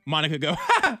sudden, Monica go,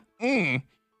 ha, And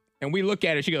we look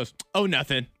at her, she goes, oh,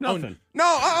 nothing. Nothing.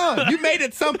 Oh, no, you made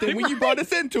it something when you brought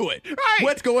us into it. Right.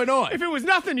 What's going on? If it was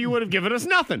nothing, you would have given us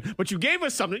nothing. But you gave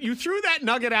us something. You threw that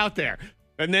nugget out there.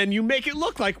 And then you make it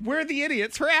look like we're the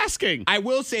idiots for asking. I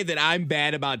will say that I'm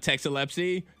bad about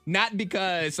textalepsy, not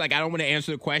because I don't want to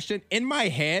answer the question. In my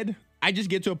head, I just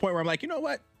get to a point where I'm like, you know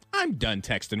what? I'm done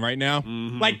texting right now.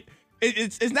 Mm-hmm.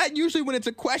 It's not usually when it's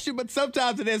a question, but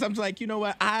sometimes it is. I'm just like, you know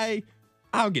what?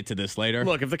 I'll get to this later.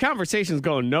 Look, if the conversation's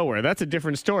going nowhere, that's a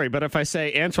different story. But if I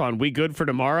say, Antoine, we good for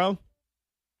tomorrow?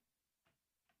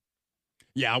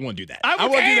 Yeah, I won't do that. I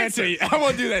won't do that to you. I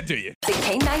won't do that to you. The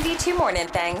K92 Morning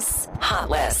Thangs Hot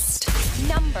List.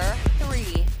 Number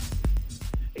 3.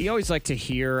 You always like to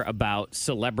hear about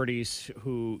celebrities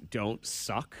who don't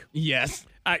suck. Yes.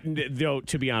 Though,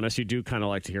 to be honest, you do kind of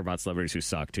like to hear about celebrities who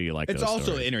suck, too. You like it's those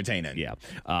also stories. entertaining. Yeah.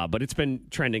 But it's been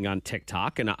trending on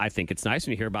TikTok, and I think it's nice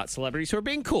when you hear about celebrities who are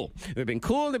being cool. They're being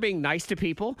cool, and they're being nice to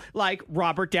people, like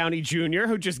Robert Downey Jr.,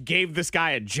 who just gave this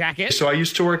guy a jacket. So I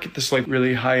used to work at this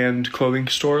really high-end clothing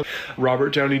store.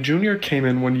 Robert Downey Jr. came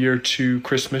in one year to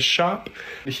Christmas shop.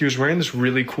 He was wearing this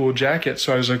really cool jacket.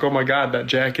 So I was like, oh my God, that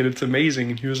jacket, it's amazing.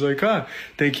 And he was like,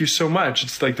 thank you so much.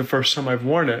 It's the first time I've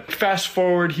worn it. Fast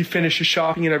forward, he finishes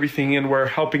shopping and everything, and we're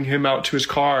helping him out to his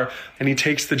car, and he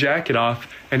takes the jacket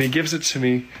off and he gives it to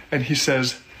me, and he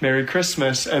says, Merry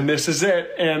Christmas, and this is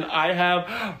it. And I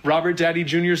have Robert Downey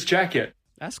Jr.'s jacket.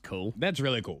 That's cool. That's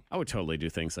really cool. I would totally do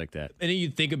things like that. And then you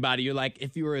think about it, you're like,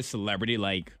 if you were a celebrity,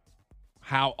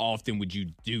 how often would you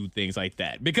do things like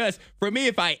that? Because for me,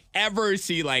 if I ever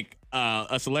see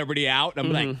a celebrity out,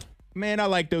 I'm like, man, I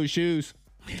like those shoes.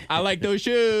 I like those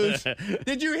shoes.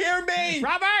 Did you hear me?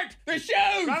 Robert! The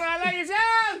shoes! Robert, I like your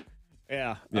shoes!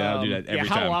 Yeah. I'll do that every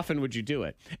time. How often would you do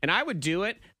it? And I would do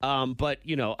it, but,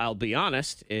 I'll be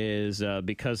honest, is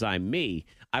because I'm me,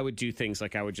 I would do things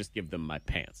like I would just give them my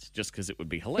pants, just because it would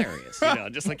be hilarious.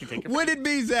 Just like you take your Would it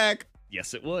be, Zach?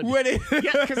 Yes, it would. Would it?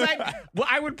 Yeah, because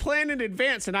I would plan in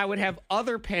advance, and I would have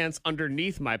other pants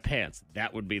underneath my pants.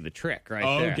 That would be the trick right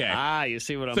there. Okay. You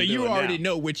see what I'm so doing you already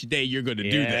now. know which day you're going to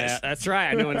do Yeah, this. that's right.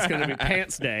 I know when it's going to be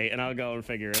pants day, and I'll go and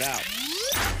figure it out.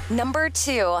 Number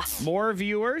 2. More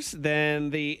viewers than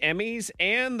the Emmys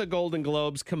and the Golden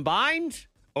Globes combined.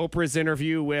 Oprah's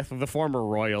interview with the former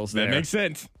royals there. That makes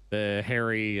sense. The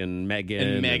Harry and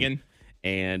Meghan.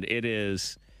 And it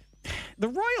is... The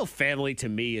royal family, to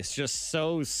me, is just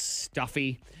so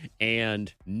stuffy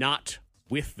and not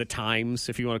with the times,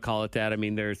 if you want to call it that. I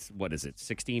mean, there's,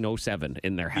 1607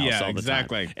 in their house all the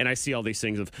time. And I see all these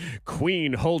things of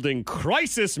Queen holding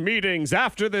crisis meetings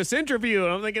after this interview.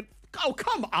 And I'm thinking, oh,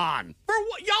 come on. For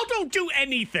what? Y'all don't do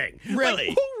anything. Really?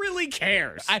 Who really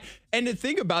cares? And the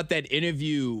thing about that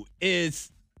interview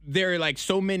is there are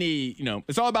so many,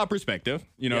 it's all about perspective.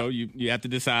 You have to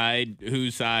decide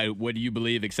whose side, what do you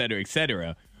believe, et cetera, et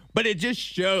cetera. But it just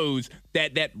shows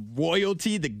that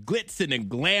royalty, the glitz and the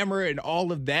glamour and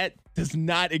all of that does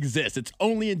not exist. It's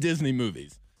only in Disney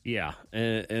movies. Yeah,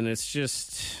 and it's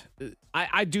just...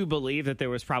 I do believe that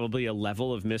there was probably a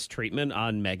level of mistreatment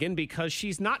on Meghan because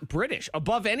she's not British.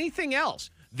 Above anything else,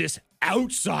 this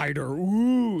outsider,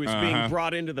 is being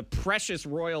brought into the precious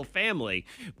royal family,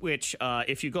 which,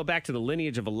 if you go back to the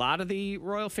lineage of a lot of the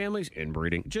royal families,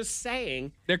 inbreeding, just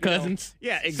saying. They're cousins.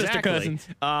 Yeah, exactly. Sister cousins.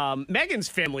 Meghan's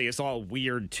family is all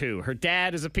weird, too. Her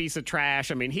dad is a piece of trash.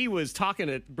 I mean, he was talking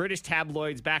to British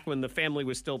tabloids back when the family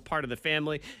was still part of the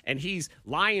family, and he's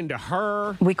lying to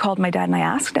her. We called my dad and I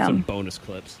asked him. Some bonus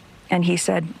clips. And he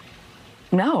said,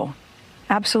 no.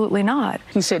 Absolutely not.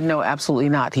 He said, no, absolutely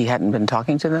not. He hadn't been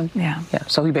talking to them? Yeah.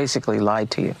 So he basically lied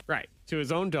to you. Right. To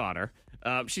his own daughter.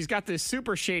 She's got this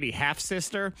super shady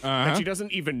half-sister that she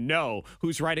doesn't even know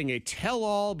who's writing a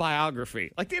tell-all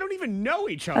biography. They don't even know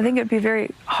each other. I think it'd be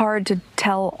very hard to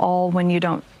tell all when you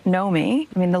don't know me.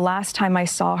 I mean, the last time I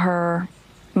saw her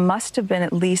must have been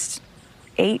at least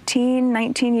 18,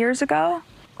 19 years ago.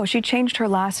 Oh, she changed her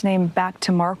last name back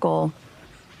to Markle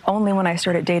only when I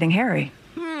started dating Harry.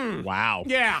 Wow.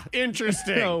 Yeah,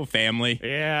 interesting. Oh, family.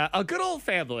 Yeah, a good old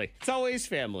family. It's always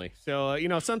family. So,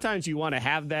 sometimes you want to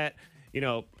have that,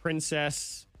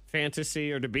 princess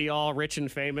fantasy or to be all rich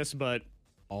and famous, but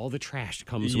all the trash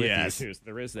comes with you, too. So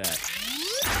there is that.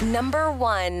 Number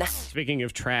 1. Speaking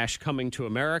of trash coming to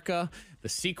America, the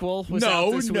sequel was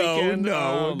out this weekend.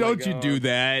 No, don't you do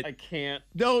that. I can't.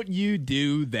 Don't you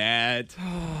do that.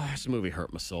 This movie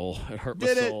hurt my soul. It hurt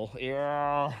my soul.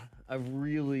 Yeah. I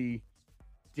really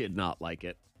did not like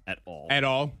it at all. At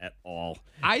all? At all.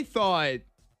 I thought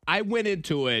I went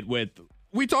into it with,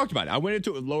 we talked about it. I went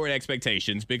into it with lowered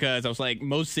expectations because I was like,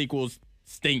 most sequels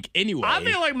stink anyway. I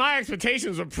feel like my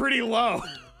expectations were pretty low.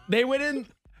 They went in,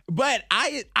 but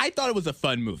I thought it was a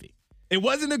fun movie. It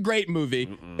wasn't a great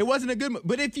movie. It wasn't a good movie.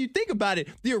 But if you think about it,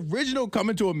 the original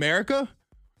Coming to America,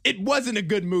 it wasn't a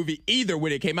good movie either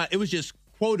when it came out. It was just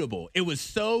quotable. It was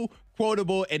so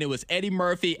quotable, and it was Eddie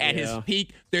Murphy at his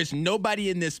peak. There's nobody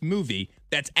in this movie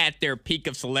that's at their peak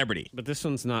of celebrity. But this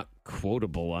one's not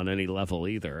quotable on any level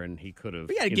either, and he could have.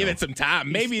 We got to give it some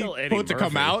time. Maybe supposed to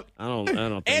come out. I don't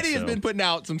think Eddie so. has been putting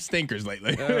out some stinkers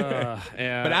lately. Yeah,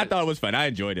 but I thought it was fun. I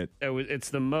enjoyed it. It's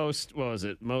the most. What was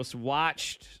it? Most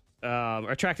watched.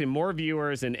 Attracting more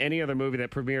viewers than any other movie that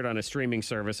premiered on a streaming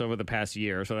service over the past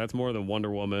year. So that's more than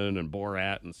Wonder Woman and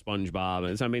Borat and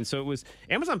SpongeBob. So it was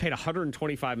Amazon paid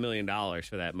 $125 million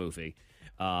for that movie.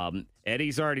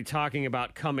 Eddie's already talking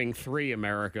about Coming 3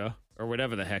 America or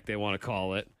whatever the heck they want to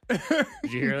call it.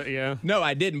 Did you hear it? Yeah. No,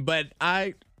 I didn't, but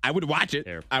I would watch it.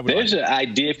 There's an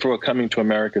idea for a Coming to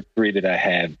America 3 that I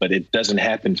have, but it doesn't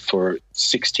happen for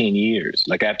 16 years.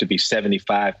 Like I have to be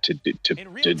 75 to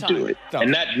do it,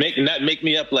 and not make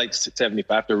me up like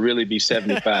 75. I have to really be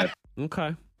 75.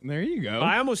 Okay. There you go.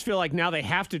 I almost feel like now they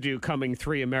have to do Coming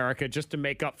 3 America just to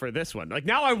make up for this one. Like,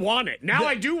 now I want it. Now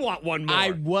I do want one more.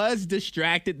 I was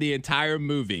distracted the entire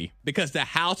movie because the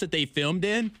house that they filmed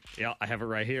in. Yeah, I have it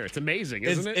right here. It's amazing,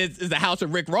 isn't it? It's the house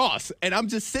of Rick Ross. And I'm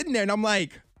just sitting there and I'm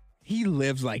like, he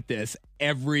lives like this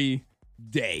every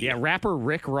day. Yeah, rapper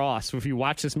Rick Ross. If you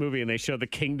watch this movie and they show the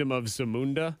Kingdom of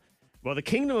Zamunda. Well, the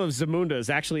Kingdom of Zamunda is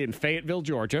actually in Fayetteville,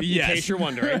 Georgia, in case you're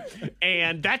wondering.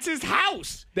 And that's his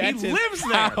house. He lives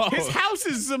there. His house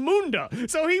is Zamunda.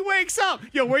 So he wakes up.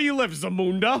 Yo, where you live,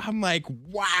 Zamunda? I'm like,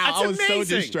 wow. That's I was amazing.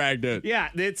 so distracted. Yeah,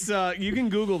 it's you can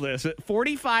Google this.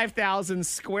 45,000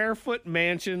 square foot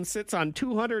mansion, sits on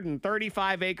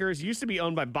 235 acres, used to be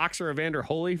owned by boxer Evander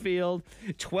Holyfield.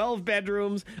 12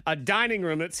 bedrooms, a dining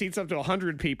room that seats up to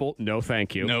 100 people. No,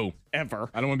 thank you. No. Ever.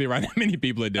 I don't want to be around that many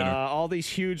people at dinner. All these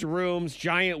huge rooms,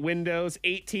 giant windows,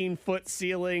 18-foot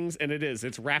ceilings, and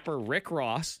it's rapper Rick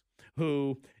Ross,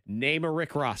 who name a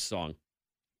Rick Ross song.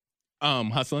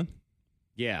 Hustlin'.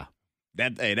 Yeah.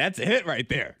 That's a hit right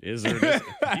there. Is there?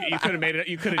 You could have made it.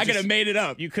 I could have made it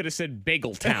up. You could have said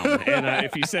Bagel Town, and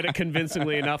if you said it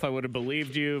convincingly enough, I would have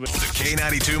believed you. But The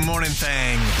K92 Morning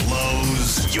Thang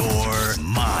blows your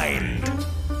mind.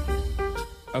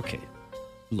 Okay,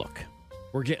 look,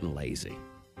 we're getting lazy.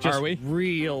 Just Are we?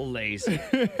 Real lazy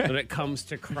when it comes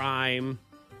to crime.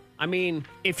 I mean,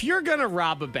 if you're gonna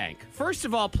rob a bank, first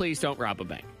of all, please don't rob a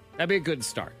bank. That'd be a good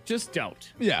start. Just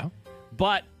don't. Yeah.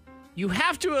 But you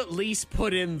have to at least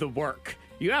put in the work.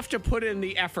 You have to put in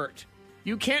the effort.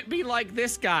 You can't be like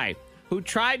this guy who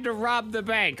tried to rob the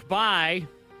bank by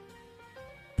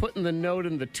putting the note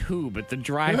in the tube at the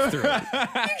drive-thru.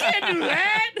 You can't do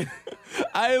that.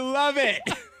 I love it.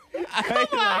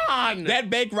 Come on. That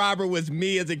bank robber was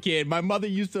me as a kid. My mother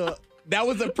used to, that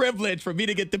was a privilege for me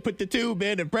to get to put the tube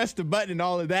in and press the button and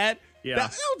all of that. Yeah.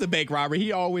 That was a bank robber.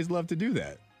 He always loved to do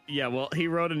that. Yeah, well, he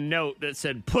wrote a note that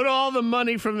said, put all the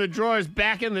money from the drawers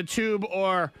back in the tube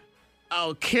or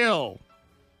I'll kill.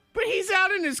 But he's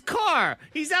out in his car.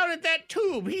 He's out at that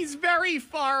tube. He's very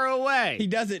far away. He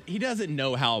doesn't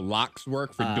know how locks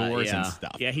work for doors and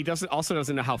stuff. Yeah, he also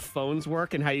doesn't know how phones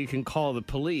work and how you can call the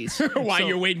police. While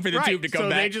you're waiting for the tube to come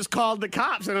back. So they just called the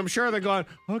cops, and I'm sure they're going,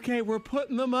 okay, we're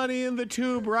putting the money in the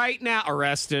tube right now.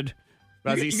 Arrested.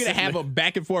 You're going to have a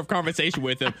back and forth conversation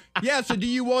with him. Yeah, so do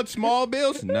you want small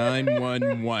bills?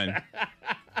 911.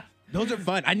 Those are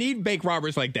fun. I need bank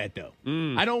robbers like that, though.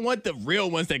 I don't want the real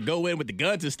ones that go in with the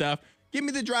guns and stuff. Give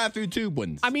me the drive-through tube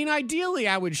ones. I mean, ideally,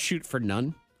 I would shoot for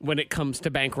none when it comes to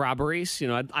bank robberies. You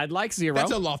know, I'd like zero.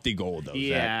 That's a lofty goal, though.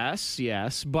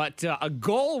 Yes. But a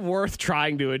goal worth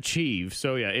trying to achieve.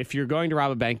 So, yeah, if you're going to rob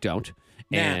a bank, don't.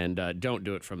 And don't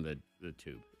do it from the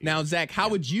tube. Now, Zach, how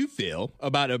would you feel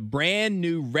about a brand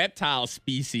new reptile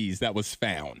species that was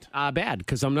found? Bad,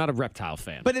 because I'm not a reptile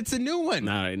fan. But it's a new one.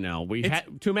 No, we've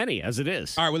had too many as it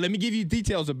is. All right, well, let me give you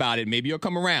details about it. Maybe you'll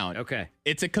come around. Okay.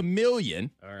 It's a chameleon,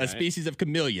 right. a species of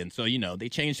chameleon. So, they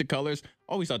changed the colors.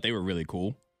 Always thought they were really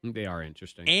cool. They are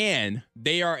interesting. And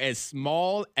they are as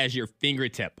small as your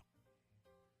fingertip.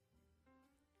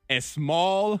 As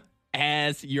small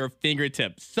as your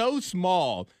fingertip. So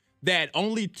small that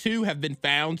only 2 have been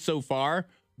found so far,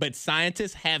 but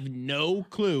scientists have no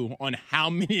clue on how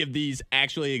many of these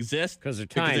actually exist. Because they're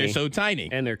tiny. Because they're so tiny.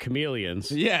 And they're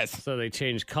chameleons. Yes. So they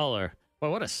change color.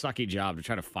 Well, what a sucky job to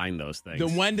try to find those things.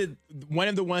 One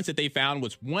of the ones that they found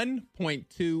was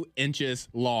 1.2 inches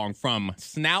long from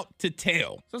snout to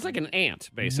tail. So it's like an ant,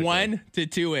 basically. 1 to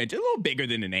 2 inches. A little bigger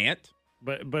than an ant.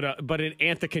 But an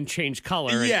ant that can change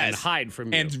color and hide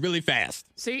from you. And it's really fast.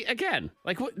 See, again,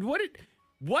 like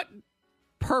what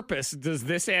purpose does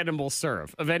this animal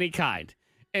serve of any kind?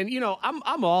 And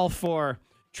I'm all for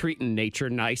treating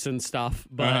nature nice and stuff,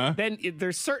 but then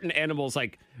there's certain animals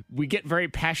like we get very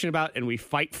passionate about and we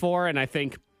fight for, and I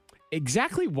think,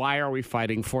 exactly why are we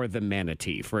fighting for the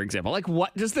manatee, for example? Like,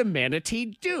 what does the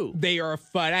manatee do? They are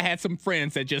fun. I had some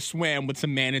friends that just swam with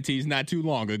some manatees not too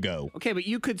long ago. Okay, but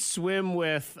you could swim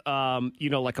with,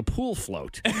 like a pool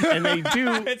float. And they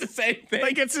do. It's the same thing.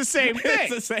 Like, it's the same thing.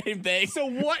 It's the same thing. So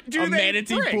what do they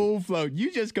manatee bring? Pool float.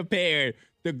 You just compared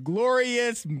the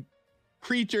glorious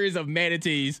creatures of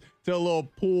manatees to a little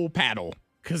pool paddle.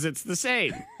 Because it's the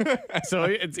same. So,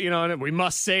 it's and we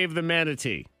must save the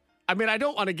manatee. I mean, I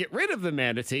don't want to get rid of the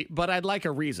manatee, but I'd like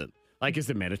a reason. Like, is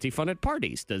the manatee fun at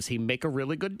parties? Does he make a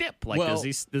really good dip? Like,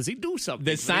 does he do something?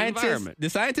 The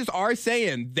scientists are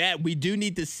saying that we do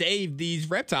need to save these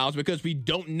reptiles because we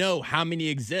don't know how many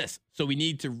exist. So we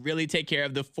need to really take care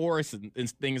of the forests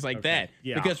and things like that.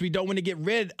 Yeah. Because we don't want to get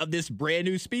rid of this brand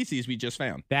new species we just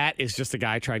found. That is just a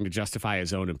guy trying to justify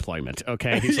his own employment.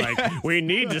 Okay. He's like, we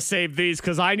need to save these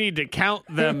because I need to count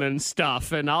them and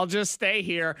stuff. And I'll just stay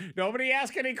here. Nobody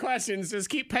ask any questions. Just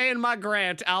keep paying my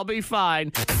grant. I'll be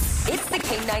fine. It's the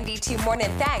K92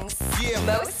 Morning Thangs.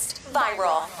 Most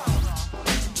viral.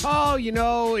 Oh, you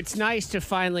know, it's nice to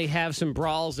finally have some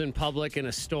brawls in public in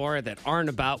a store that aren't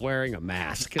about wearing a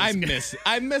mask. I miss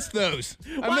those.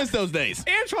 I miss those days.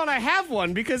 Antoine, I have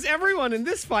one because everyone in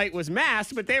this fight was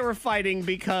masked, but they were fighting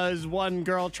because one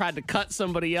girl tried to cut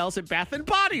somebody else at Bath and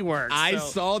Body Works. I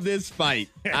saw this fight.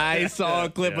 I saw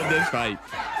a clip of this fight.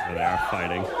 So they are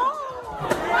fighting.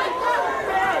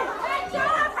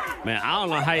 Man, I don't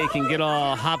know how you can get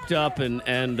all hopped up and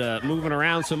moving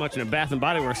around so much in a Bath and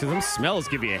Body Works because them smells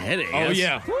give you a headache. Oh,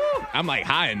 yeah. Woo! I'm like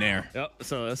high in there. Yep,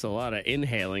 so that's a lot of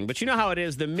inhaling. But you know how it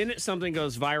is. The minute something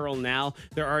goes viral now,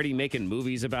 they're already making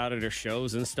movies about it or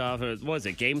shows and stuff. What was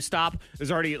it, GameStop?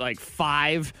 There's already like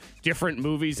 5 different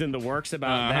movies in the works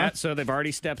about that, so they've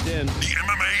already stepped in. The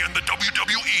MMA and the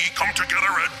WWE come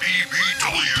together at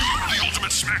BBW, the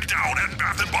ultimate smackdown at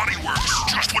Bath and Body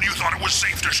Works. Just when you thought it was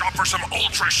safe to shop for some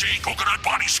Ultra Shea coconut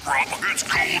body scrub, it's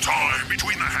go time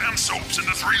between the hand soaps and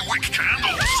the 3-wick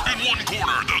candles. In one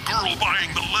corner, the girl buying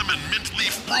the lemon mint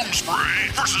leaf broom spray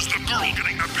versus the girl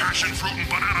getting the passion fruit and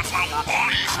banana flower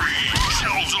body cream.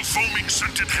 Shelves of foaming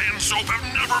scented hand soap have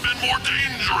never been more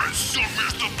dangerous. Don't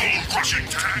miss the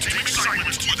bone-crushing tactic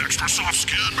excitement with extra soft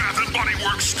skin. Bath and Body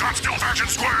Works, Scottsdale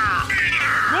Fashion Square. Be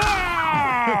there.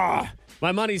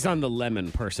 My money's on the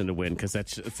lemon person to win because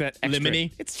it's that extra,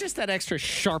 lemony. It's just that extra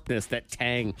sharpness, that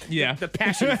tang. Yeah, the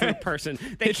passion fruit person.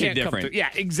 They can't come through. Yeah,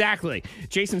 exactly.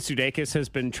 Jason Sudeikis has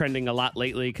been trending a lot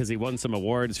lately because he won some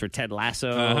awards for Ted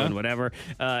Lasso and whatever.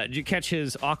 Did you catch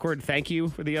his awkward thank you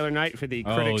for the other night for the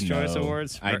Critics' Choice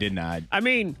Awards? I did not. I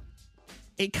mean,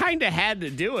 he kind of had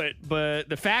to do it, but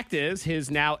the fact is,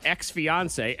 his now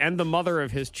ex-fiance and the mother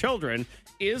of his children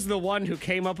is the one who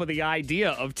came up with the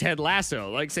idea of Ted Lasso.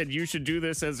 Like said, you should do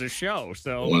this as a show.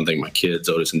 So I want to thank my kids,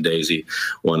 Otis and Daisy.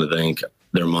 I want to thank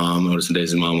their mom, Otis and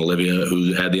Daisy's mom, Olivia,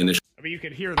 who had the initial. I mean, you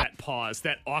could hear that pause,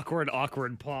 that awkward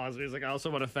pause. He's like, I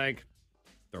also want to thank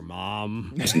their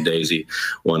mom. Otis and Daisy.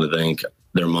 I want to thank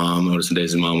their mom, Otis and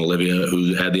Daisy's mom, Olivia,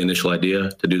 who had the initial idea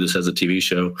to do this as a TV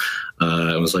show.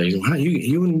 I was like, wow,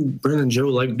 you and Brennan and Joe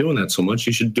like doing that so much.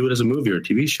 You should do it as a movie or a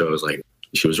TV show. I was like,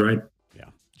 she was right. Yeah,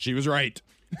 she was right.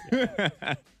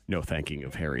 No thanking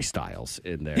of Harry Styles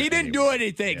in there. He didn't do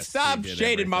anything. Yes, stop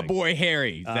shading my boy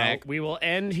Harry, Zach. We will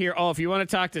end here. Oh, if you want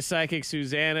to talk to Psychic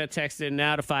Susanna, text in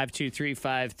now to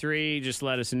 52353. Just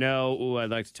let us know. Ooh, I'd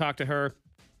like to talk to her.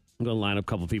 I'm going to line up a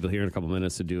couple people here in a couple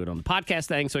minutes to do it on the podcast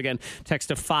thing. So, again, text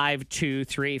to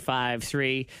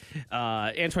 52353.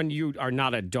 Antoine, you are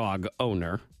not a dog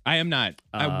owner. I am not.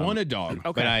 I want a dog,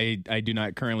 but I do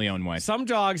not currently own one. Some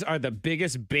dogs are the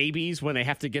biggest babies when they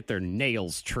have to get their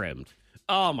nails trimmed.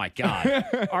 Oh, my God.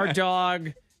 Our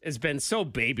dog has been so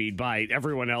babied by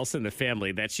everyone else in the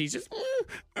family that she's just...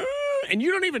 and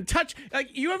you don't even touch,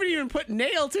 like, you haven't even put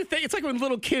nail to thing. It's like when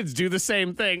little kids do the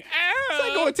same thing. Ow! It's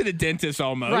like going to the dentist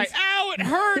almost. Right. Ow, it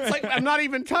hurts. Like, I'm not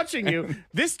even touching you.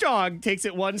 This dog takes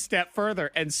it one step further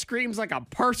and screams like a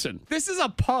person. This is a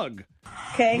pug.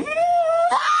 Okay.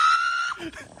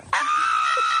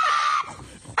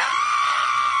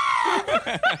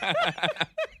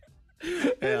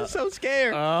 I'm so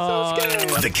scared. So scared.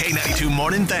 The K92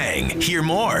 Morning Thang. Hear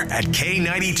more at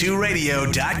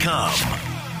K92Radio.com.